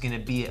it was going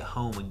to be at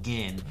home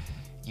again.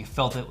 You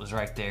felt it was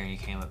right there and you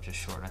came up just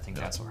short. And I think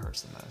that's what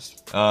hurts the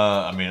most.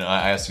 I mean,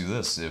 I ask you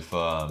this: if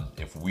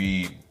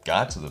we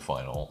got to the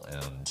final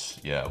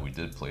and we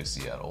did play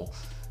Seattle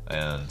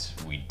and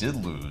we did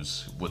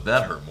lose, would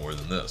that hurt more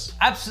than this?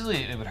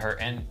 Absolutely, it would hurt.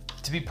 And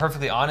to be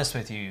perfectly honest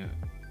with you,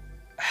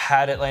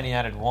 had Atlanta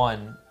United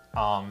won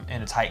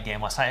in a tight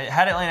game last night,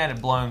 had Atlanta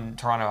United blown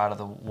Toronto out of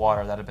the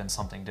water, that'd have been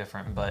something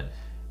different. But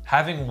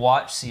having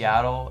watched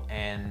Seattle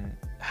and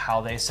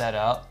how they set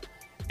up,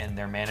 and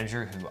their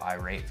manager, who I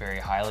rate very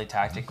highly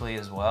tactically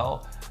as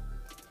well,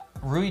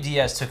 Rui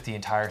Diaz took the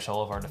entire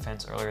soul of our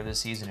defense earlier this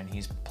season, and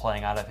he's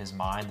playing out of his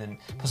mind. And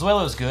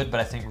Pozuelo is good, but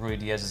I think Rui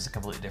Diaz is a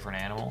completely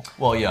different animal.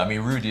 Well, yeah, I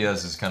mean, Rui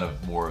Diaz is kind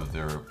of more of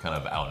their kind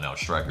of out-and-out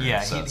striker.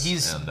 Yeah,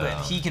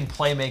 but he can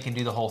play, make, and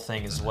do the whole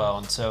thing as well.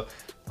 And so,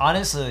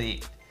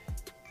 honestly,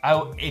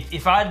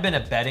 if I'd been a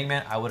betting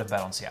man, I would have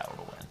bet on Seattle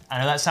to win. I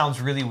know that sounds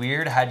really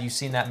weird had you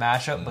seen that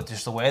matchup, but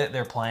just the way that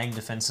they're playing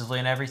defensively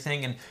and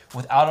everything, and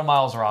without a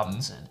Miles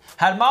Robinson.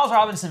 Had Miles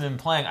Robinson been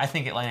playing, I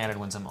think Atlanta United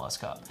wins MLS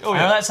Cup. Oh, yeah.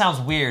 I know that sounds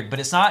weird, but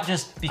it's not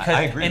just because...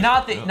 I agree. And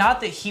not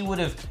that he would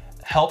have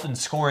helped in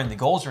scoring the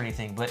goals or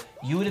anything, but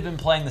you would have been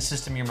playing the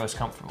system you're most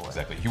comfortable with.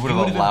 Exactly. He would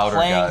have allowed our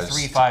guys to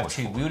play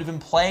 3-5-2. We would have been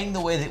playing the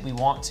way that we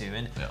want to.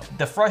 And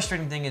the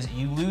frustrating thing is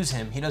you lose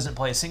him. He doesn't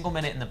play a single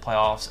minute in the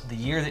playoffs. The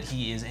year that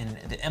he is in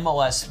the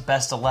MLS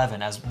Best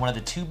 11 as one of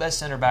the 2 best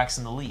center backs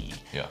in the league,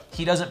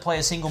 he doesn't play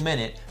a single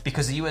minute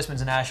because the U.S.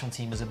 men's national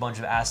team is a bunch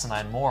of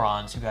asinine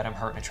morons who got him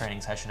hurt in a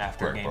training session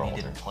after a game he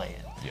didn't play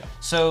in. Yeah.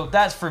 So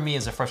that's for me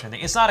is a frustrating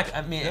thing. It's not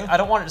I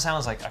don't want it to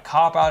sound like a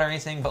cop-out or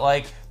anything, but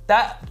like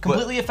that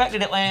completely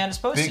affected Atlanta's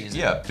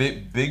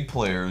postseason. Big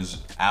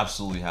players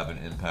absolutely have an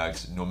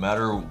impact, no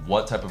matter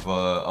what type of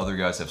other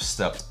guys have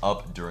stepped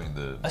up during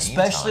the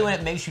especially when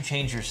it makes you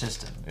change your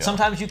system. Yeah.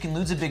 Sometimes you can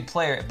lose a big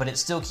player, but it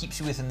still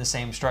keeps you within the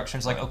same structure.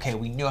 It's like, okay,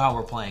 we know how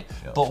we're playing.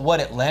 Yeah. But what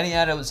Atlanta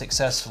United was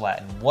successful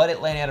at, and what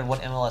Atlanta United won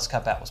MLS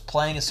Cup at, was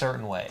playing a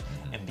certain way.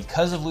 And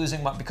because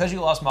you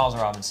lost Miles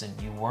Robinson,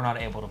 you were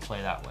not able to play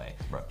that way.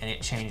 Right. And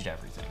it changed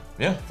everything.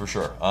 Yeah, for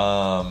sure.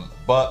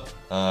 But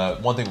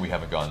one thing we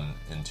haven't gotten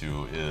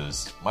into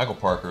is Michael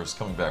Parker's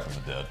coming back from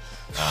the dead.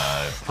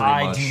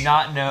 I do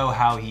not know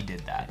how he did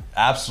that.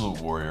 Absolute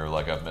warrior,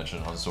 like I've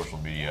mentioned on social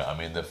media. I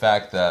mean, the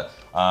fact that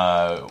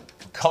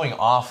coming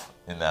off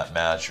in that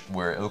match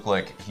where it looked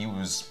like he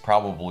was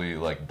probably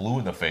like blue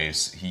in the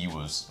face, he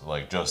was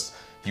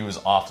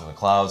off in the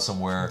clouds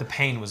somewhere. The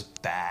pain was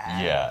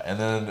bad. Yeah, and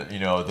then,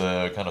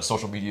 the kind of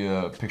social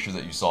media picture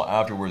that you saw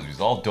afterwards, he's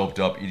all doped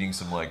up eating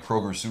some like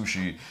Kroger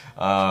sushi.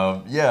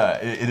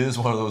 It is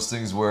one of those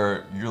things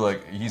where you're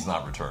like, he's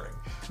not returning.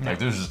 Like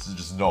there's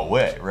just no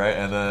way, right?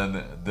 And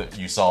then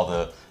you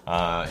saw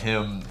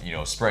him,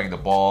 spraying the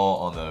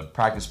ball on the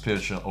practice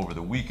pitch over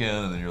the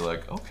weekend, and then you're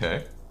like,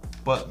 okay,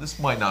 but this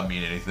might not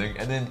mean anything.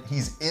 And then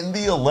he's in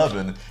the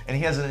 11, and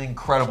he has an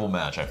incredible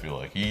match. I feel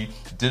like he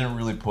didn't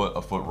really put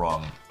a foot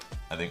wrong,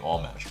 I think,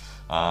 all match.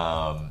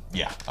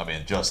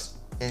 Just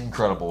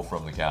incredible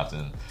from the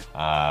captain.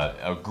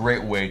 A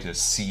great way to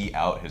see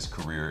out his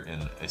career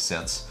in a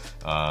sense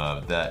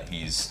that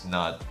he's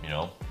not,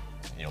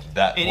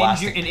 that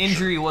an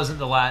injury wasn't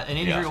the last. An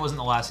injury wasn't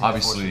the last thing.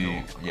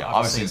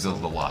 Obviously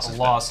the loss. A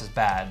loss is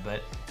bad,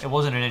 but it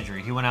wasn't an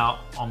injury. He went out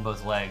on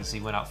both legs. He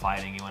went out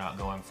fighting. He went out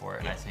going for it.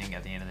 And I think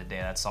at the end of the day,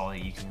 that's all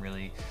that you can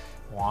really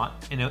want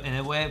in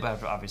a way.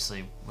 But I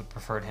obviously would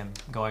prefer him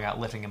going out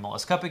lifting a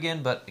MLS Cup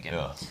again. But again,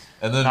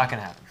 and then not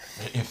gonna happen.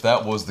 If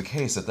that was the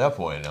case at that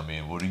point,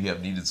 would he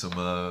have needed some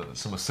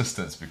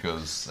assistance?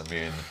 Because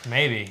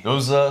maybe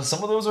those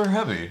some of those are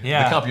heavy.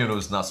 Yeah, the Campeonato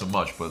is not so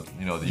much, but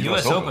the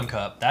U.S. Open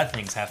Cup, that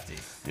thing's hefty.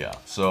 Yeah.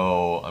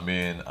 So I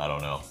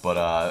don't know,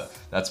 but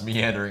that's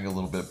meandering a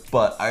little bit.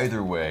 But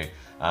either way,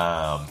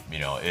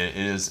 it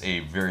is a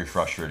very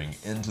frustrating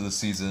end to the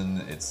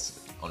season. It's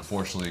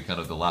unfortunately kind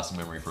of the last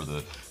memory for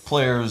the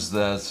players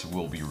that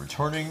will be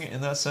returning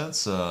in that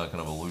sense, kind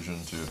of allusion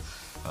to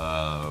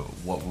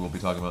what we'll be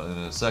talking about in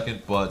a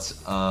second. But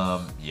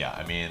I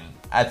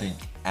think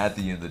at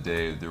the end of the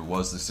day, there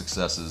was the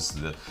successes,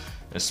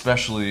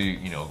 especially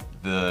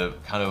the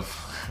kind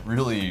of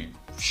really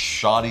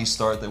shoddy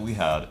start that we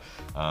had.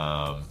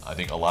 I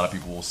think a lot of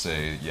people will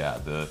say,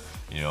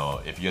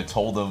 if you had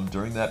told them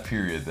during that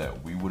period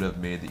that we would have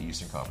made the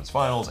Eastern Conference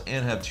Finals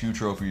and have 2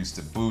 trophies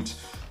to boot,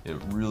 it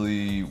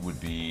really would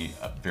be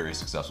a very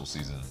successful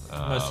season.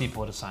 Most people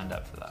would have signed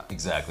up for that.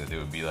 Exactly. They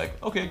would be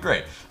like, okay,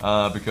 great.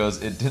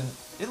 Because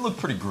it looked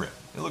pretty grim.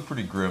 It looked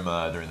pretty grim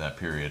during that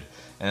period.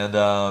 And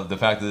the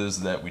fact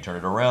is that we turned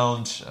it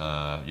around.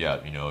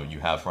 You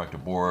have Frank de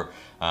Boer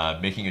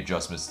making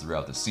adjustments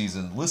throughout the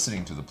season,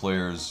 listening to the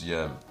players.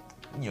 A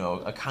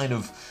kind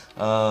of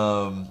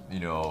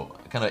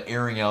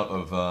airing out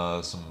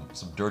of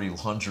some dirty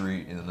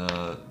laundry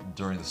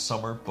during the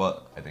summer.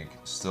 But I think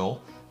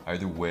still,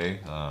 either way,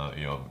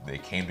 they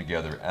came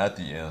together at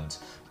the end.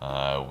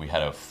 We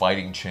had a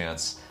fighting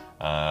chance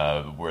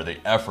where the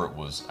effort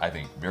was, I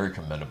think, very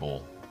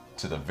commendable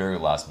to the very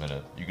last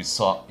minute. You could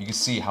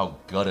see how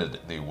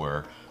gutted they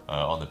were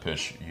on the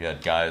pitch. You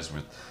had guys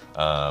with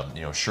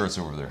shirts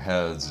over their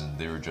heads, and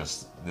they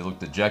looked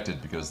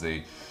dejected because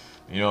they.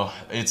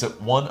 It's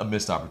a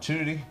missed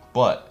opportunity,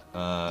 but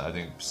I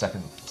think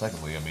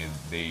secondly,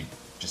 they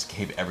just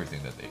gave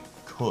everything that they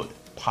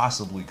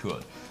possibly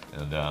could.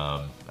 And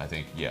I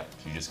think, you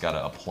just got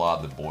to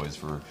applaud the boys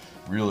for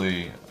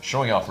really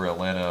showing out for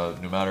Atlanta,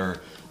 no matter,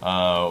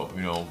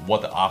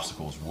 what the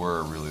obstacles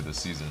were really this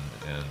season.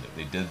 And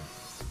they did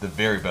the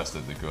very best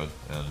that they could.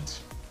 And,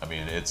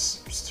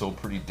 it's still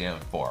pretty damn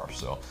far.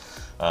 So,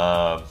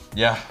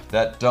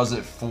 that does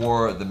it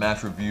for the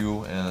match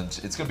review. And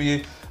it's going to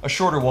be a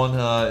shorter one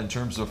in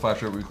terms of 5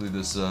 Straight Weekly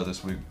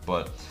this week.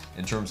 But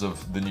in terms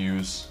of the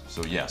news,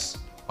 so yes,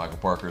 Michael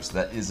Parkhurst,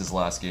 that is his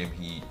last game.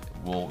 He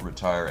will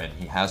retire, and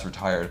he has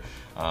retired,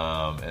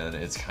 and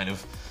it's kind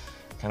of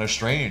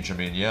strange.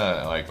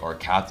 Our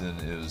captain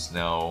is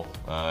now,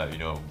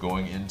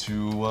 going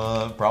into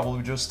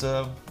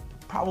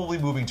probably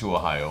moving to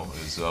Ohio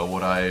is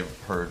what I've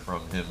heard from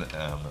him,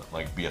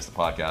 BS the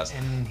podcast.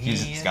 And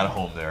he's got a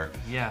home there.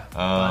 Yeah,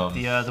 but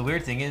the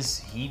weird thing is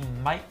he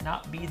might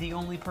not be the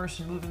only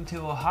person moving to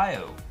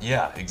Ohio.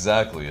 Yeah,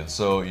 exactly. And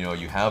so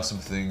you have some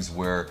things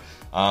where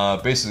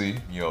basically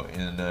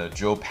in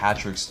Joe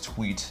Patrick's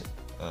tweet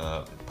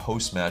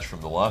post-match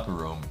from the locker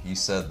room, he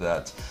said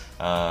that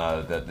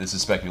this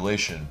is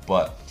speculation,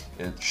 but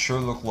it sure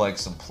looked like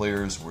some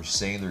players were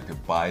saying their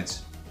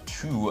goodbyes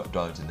to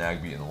Darlington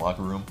Nagbe in the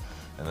locker room.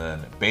 And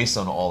then based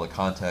on all the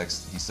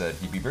context, he said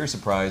he'd be very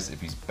surprised if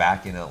he's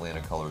back in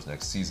Atlanta colors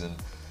next season.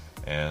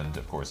 And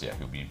of course,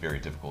 he'll be very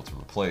difficult to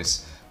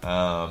replace.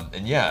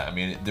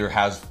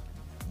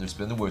 There's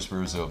been the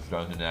whispers of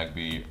Darlington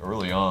Nagbe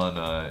early on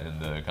in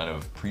the kind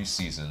of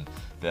preseason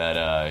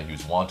that he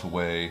was want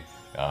away.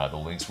 The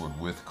links were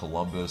with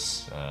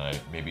Columbus,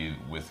 maybe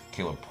with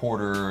Caleb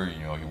Porter.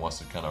 He wants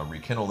to kind of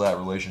rekindle that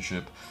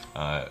relationship,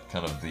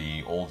 kind of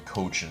the old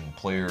coach and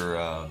player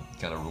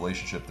kind of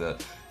relationship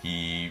that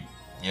he.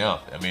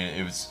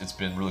 It's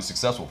been really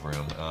successful for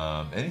him,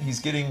 and he's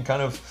getting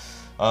kind of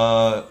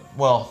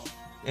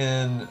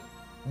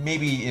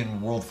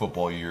in world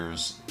football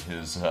years,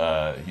 he's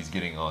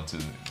getting on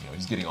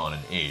in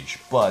age,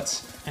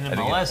 but in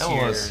MLS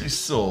years, he's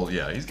still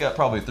he's got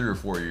probably 3 or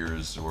 4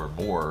 years or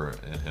more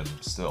in him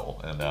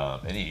still,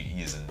 and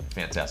he's in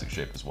fantastic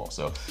shape as well.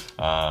 So,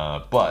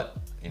 but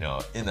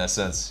in that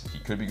sense, he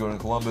could be going to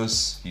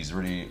Columbus. He's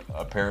already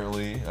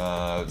apparently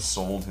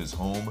sold his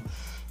home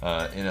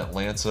in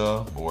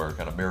Atlanta or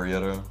kind of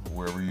Marietta,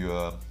 wherever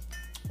you.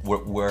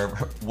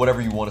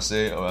 Whatever you want to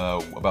say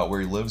about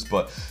where he lives,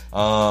 but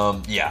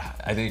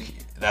I think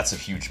that's a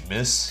huge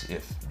miss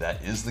if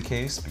that is the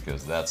case,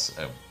 because that's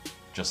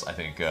just I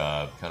think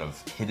kind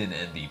of hidden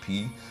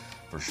MVP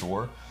for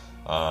sure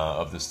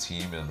of this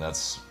team, and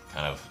that's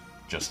kind of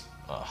just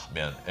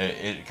man,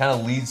 it kind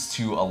of leads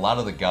to a lot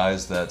of the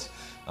guys that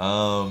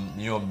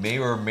may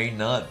or may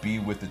not be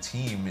with the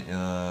team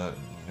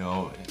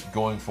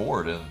going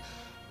forward. And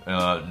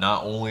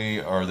not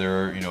only are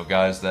there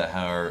guys that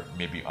are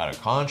maybe out of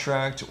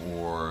contract,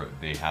 or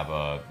they have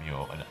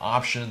an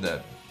option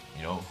that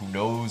who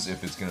knows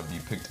if it's going to be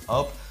picked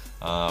up.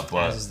 But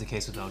as is the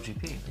case with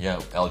LGP. Yeah,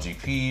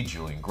 LGP,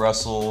 Julian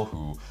Gressel,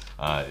 who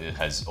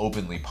has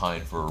openly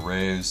pined for a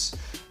raise.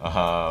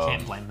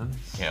 Can't blame him.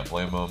 Can't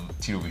blame him.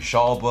 Tito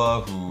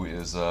Villalba, who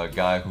is a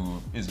guy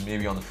who is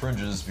maybe on the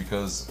fringes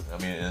because,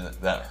 and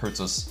that hurts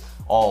us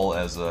all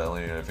as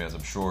Atlanta United fans,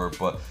 I'm sure.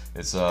 But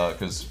it's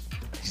because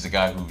he's a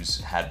guy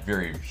who's had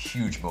very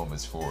huge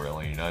moments for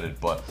Atlanta United.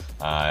 But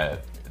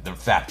the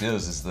fact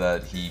is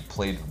that he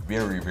played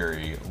very,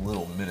 very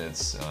little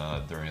minutes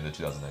during the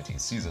 2019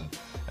 season.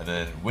 And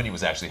then when he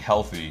was actually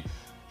healthy,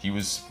 he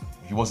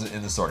wasn't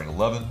in the starting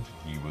 11.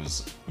 He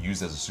was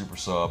used as a super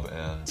sub,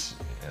 and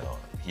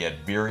he had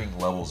varying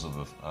levels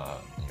of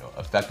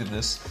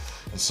effectiveness.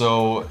 And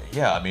so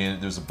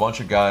there's a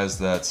bunch of guys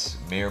that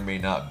may or may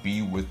not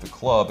be with the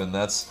club, and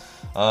that's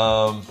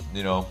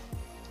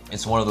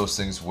it's one of those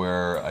things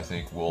where I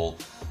think we'll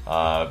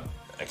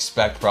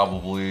expect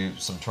probably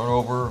some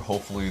turnover.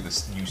 Hopefully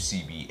this new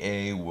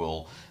CBA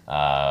will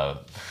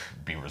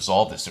be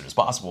resolved as soon as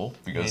possible,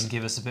 because and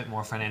give us a bit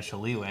more financial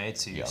leeway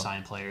to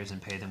sign players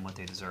and pay them what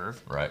they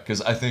deserve. Right,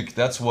 because I think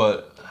that's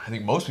what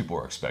most people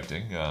are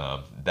expecting.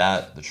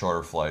 That, the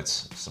charter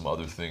flights, some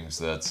other things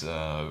that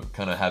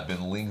kind of have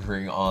been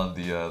lingering on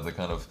the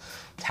kind of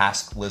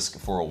task list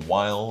for a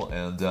while.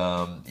 And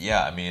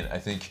I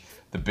think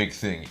the big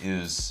thing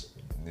is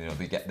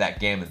that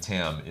GAM and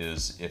TAM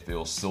is if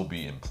it'll still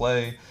be in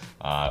play,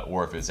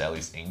 or if it's at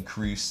least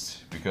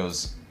increased,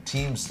 because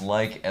teams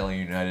like LA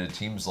United,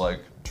 teams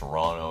like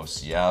Toronto,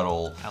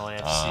 Seattle,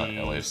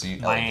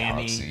 LAFC,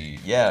 Miami. Galaxy,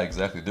 yeah,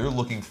 exactly. They're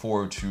looking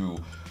forward to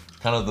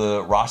kind of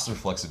the roster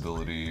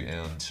flexibility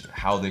and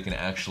how they can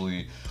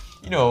actually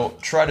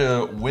try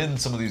to win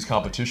some of these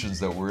competitions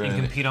that we're in.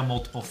 And compete on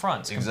multiple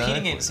fronts. Exactly.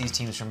 Competing against these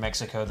teams from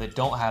Mexico that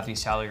don't have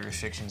these salary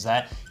restrictions,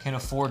 that can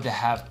afford to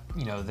have,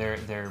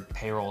 their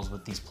payrolls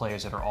with these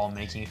players that are all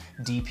making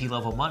DP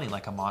level money,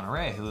 like a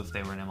Monterrey, who, if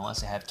they were in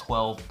MLS, they have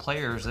 12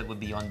 players that would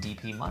be on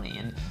DP money.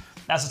 And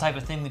that's the type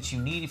of thing that you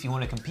need if you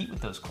want to compete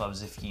with those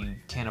clubs, if you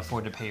can't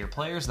afford to pay your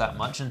players that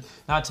much. And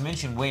not to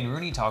mention, Wayne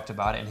Rooney talked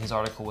about it in his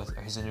article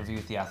his interview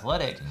with The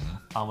Athletic,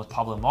 with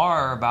Pablo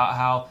Mar, about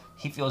how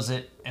he feels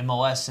that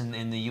MLS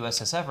and the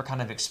USSF are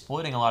kind of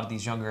exploiting a lot of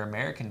these younger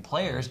American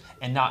players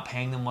and not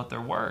paying them what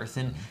they're worth.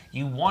 And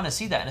you want to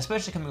see that, and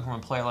especially coming from a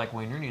player like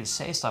Wayne Rooney to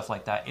say stuff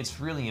like that, it's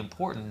really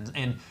important.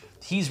 And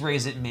he's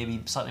raised it in maybe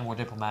slightly more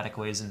diplomatic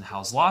ways than how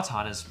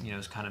Zlatan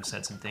has kind of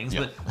said some things.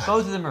 But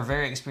both of them are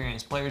very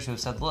experienced players who have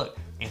said, look,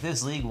 if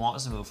this league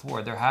wants to move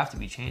forward, there have to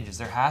be changes.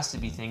 There has to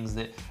be things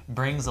that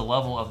brings the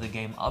level of the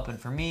game up. And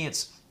for me,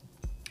 it's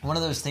one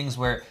of those things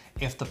where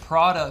if the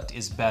product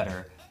is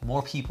better,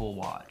 more people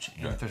watch.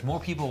 And if there's more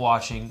people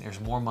watching,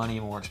 there's more money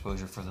and more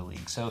exposure for the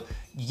league. So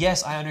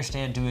yes, I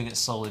understand doing it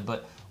slowly,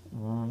 but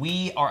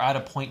we are at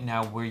a point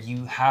now where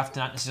you have to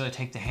not necessarily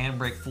take the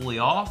handbrake fully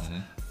off,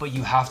 but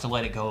you have to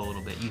let it go a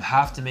little bit. You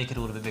have to make it a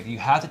little bit bigger. You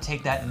have to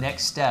take that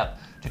next step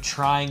to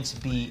trying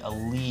to be a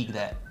league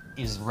that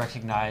is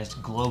recognized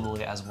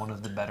globally as one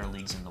of the better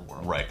leagues in the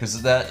world. Right,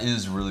 because that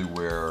is really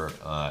where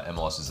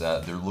MLS is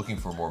at. They're looking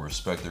for more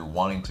respect. They're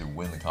wanting to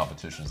win the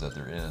competitions that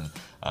they're in,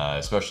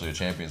 especially a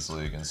Champions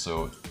League. And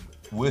so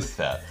with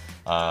that,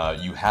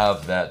 you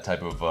have that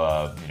type of,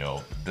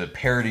 the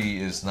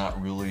parity is not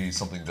really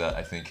something that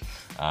I think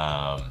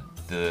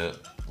the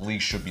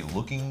league should be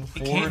looking for.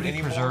 It can't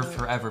be preserved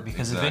forever,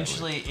 because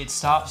eventually it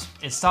stops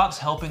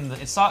helping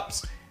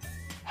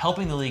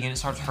the league, and it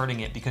starts hurting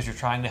it, because you're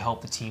trying to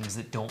help the teams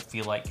that don't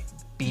feel like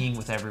being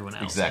with everyone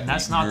else. Exactly. And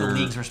that's not the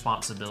league's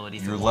responsibility.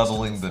 You're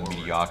leveling the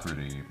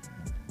mediocrity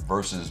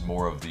versus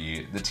more of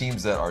the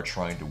teams that are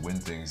trying to win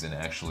things and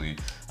actually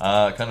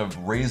kind of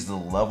raise the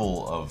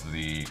level of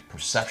the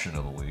perception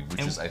of the league,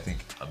 which is, I think,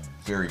 a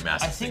very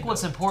massive thing. I think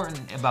what's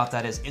important about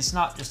that is it's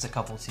not just a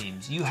couple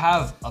teams. You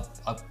have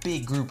a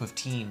big group of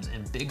teams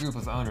and big group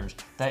of owners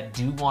that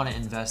do want to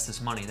invest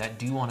this money, that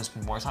do want to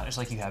spend more. It's not just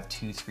like you have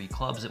 2-3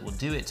 clubs that will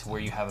do it to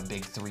where you have a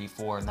big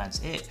 3-4 and that's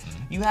it.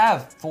 You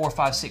have 4,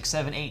 5, 6,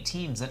 7, 8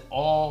 teams that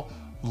all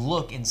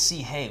look and see,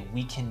 hey,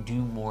 we can do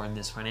more in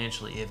this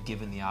financially if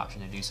given the option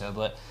to do so.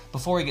 But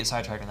before we get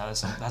sidetracked on that,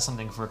 that's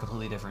something for a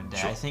completely different day.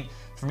 Sure. I think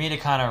for me to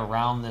kind of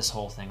round this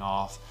whole thing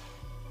off,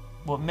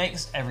 what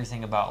makes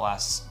everything about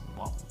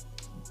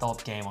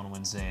the game on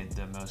Wednesday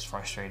the most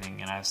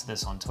frustrating, and I've said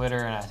this on Twitter,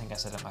 and I think I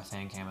said it at my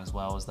fan cam as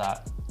well, is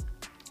that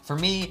for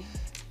me,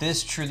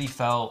 this truly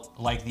felt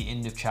like the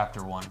end of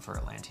Chapter 1 for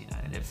Atlanta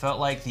United. It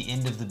felt like the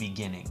end of the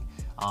beginning.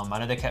 I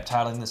know they kept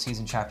titling the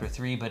season Chapter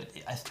 3, but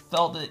I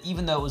felt that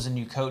even though it was a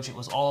new coach, it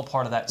was all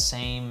part of that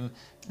same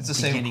It's the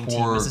same beginning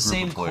core team. It's the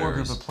same group of core players.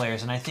 group of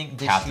players, and I think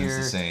this Captain's year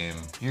the same.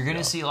 you're going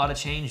to see a lot of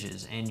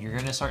changes, and you're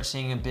going to start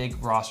seeing a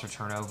big roster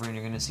turnover, and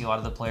you're going to see a lot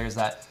of the players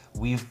that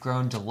we've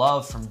grown to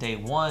love from day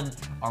one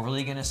are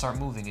really going to start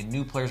moving, and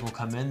new players will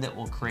come in that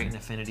will create an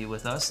affinity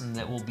with us and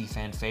that will be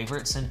fan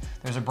favorites, and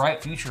there's a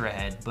bright future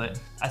ahead. But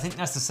I think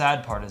that's the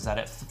sad part, is that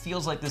it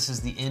feels like this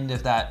is the end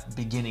of that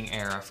beginning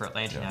era for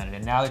Atlanta United,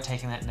 and now they're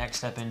taking that next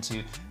step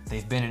into,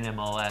 they've been in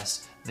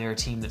MLS, they're a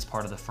team that's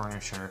part of the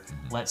furniture.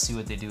 Let's see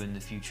what they do in the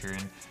future.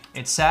 And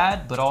it's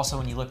sad, but also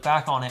when you look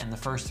back on it, in the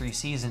first 3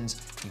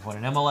 seasons, you've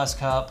won an MLS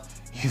Cup,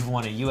 you've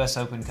won a US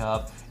Open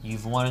Cup,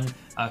 you've won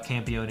a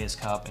Campeones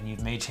Cup, and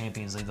you've made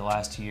Champions League the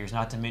last 2 years.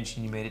 Not to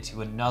mention you made it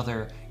to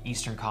another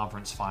Eastern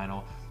Conference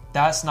final.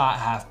 That's not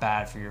half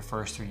bad for your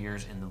first 3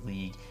 years in the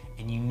league.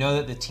 And you know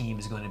that the team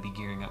is going to be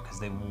gearing up because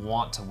they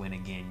want to win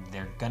again.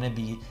 They're going to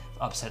be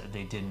upset that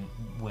they didn't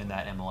win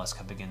that MLS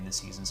Cup again this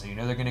season. So you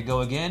know they're going to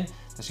go again.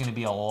 There's going to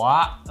be a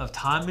lot of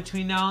time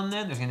between now and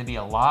then. There's going to be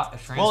a lot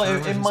of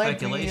transfers and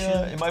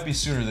speculation. It might be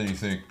sooner than you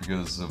think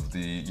because of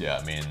the,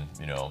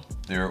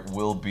 there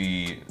will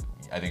be,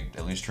 I think,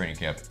 at least training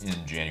camp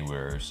in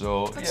January.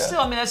 So, but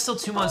still, that's still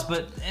 2 months.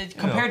 But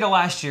compared to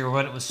last year,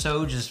 when it was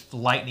so just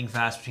lightning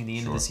fast between the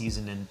end of the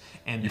season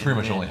and you pretty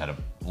much only had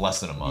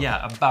less than a month.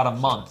 Yeah, about a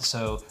month.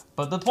 So,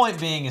 but the point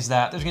being is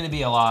that there's going to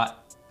be a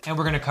lot, and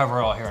we're going to cover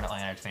it all here on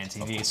Atlanta United Fan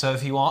TV. So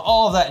if you want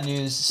all of that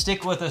news,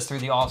 stick with us through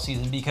the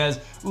offseason, because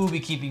we'll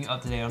be keeping you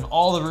up to date on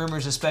all the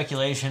rumors and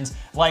speculations,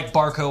 like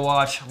Barco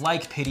Watch,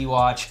 like Pity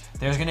Watch.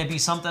 There's going to be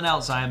something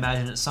else, I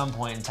imagine, at some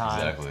point in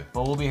time. Exactly.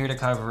 But we'll be here to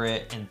cover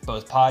it in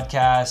both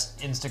podcast,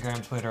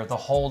 Instagram, Twitter, the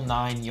whole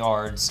 9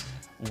 yards.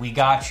 We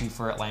got you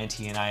for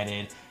Atlanta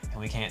United, and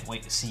we can't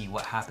wait to see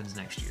what happens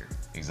next year.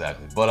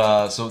 Exactly.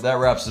 But so that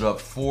wraps it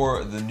up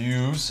for the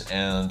news,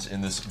 and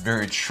in this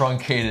very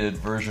truncated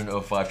version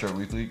of 5 Star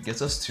Weekly,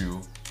 gets us to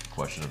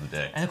question of the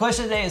day. And the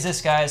question of the day is this,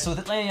 guys. So with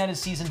Atlanta United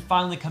season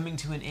finally coming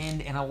to an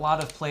end and a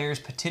lot of players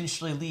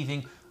potentially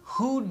leaving,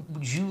 who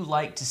would you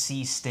like to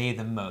see stay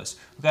the most?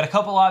 We've got a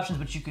couple options,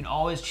 but you can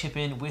always chip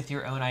in with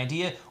your own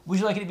idea. Would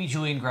you like it to be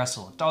Julian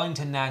Gressel,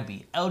 Darlington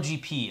Nagbe,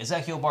 LGP,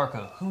 Ezekiel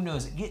Barco? Who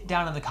knows? Get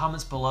down in the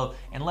comments below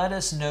and let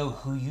us know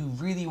who you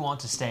really want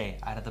to stay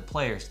out of the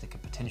players that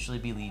could potentially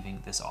be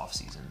leaving this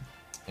offseason.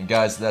 And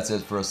guys, that's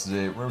it for us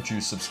today. Remember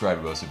to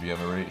subscribe to us if you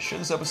haven't already. Share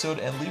this episode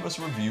and leave us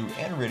a review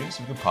and a rating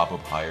so we can pop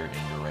up higher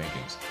in your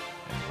rankings.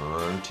 And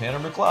for Tanner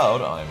McLeod,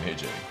 I'm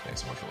AJ.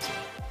 Thanks so much for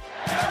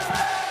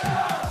listening.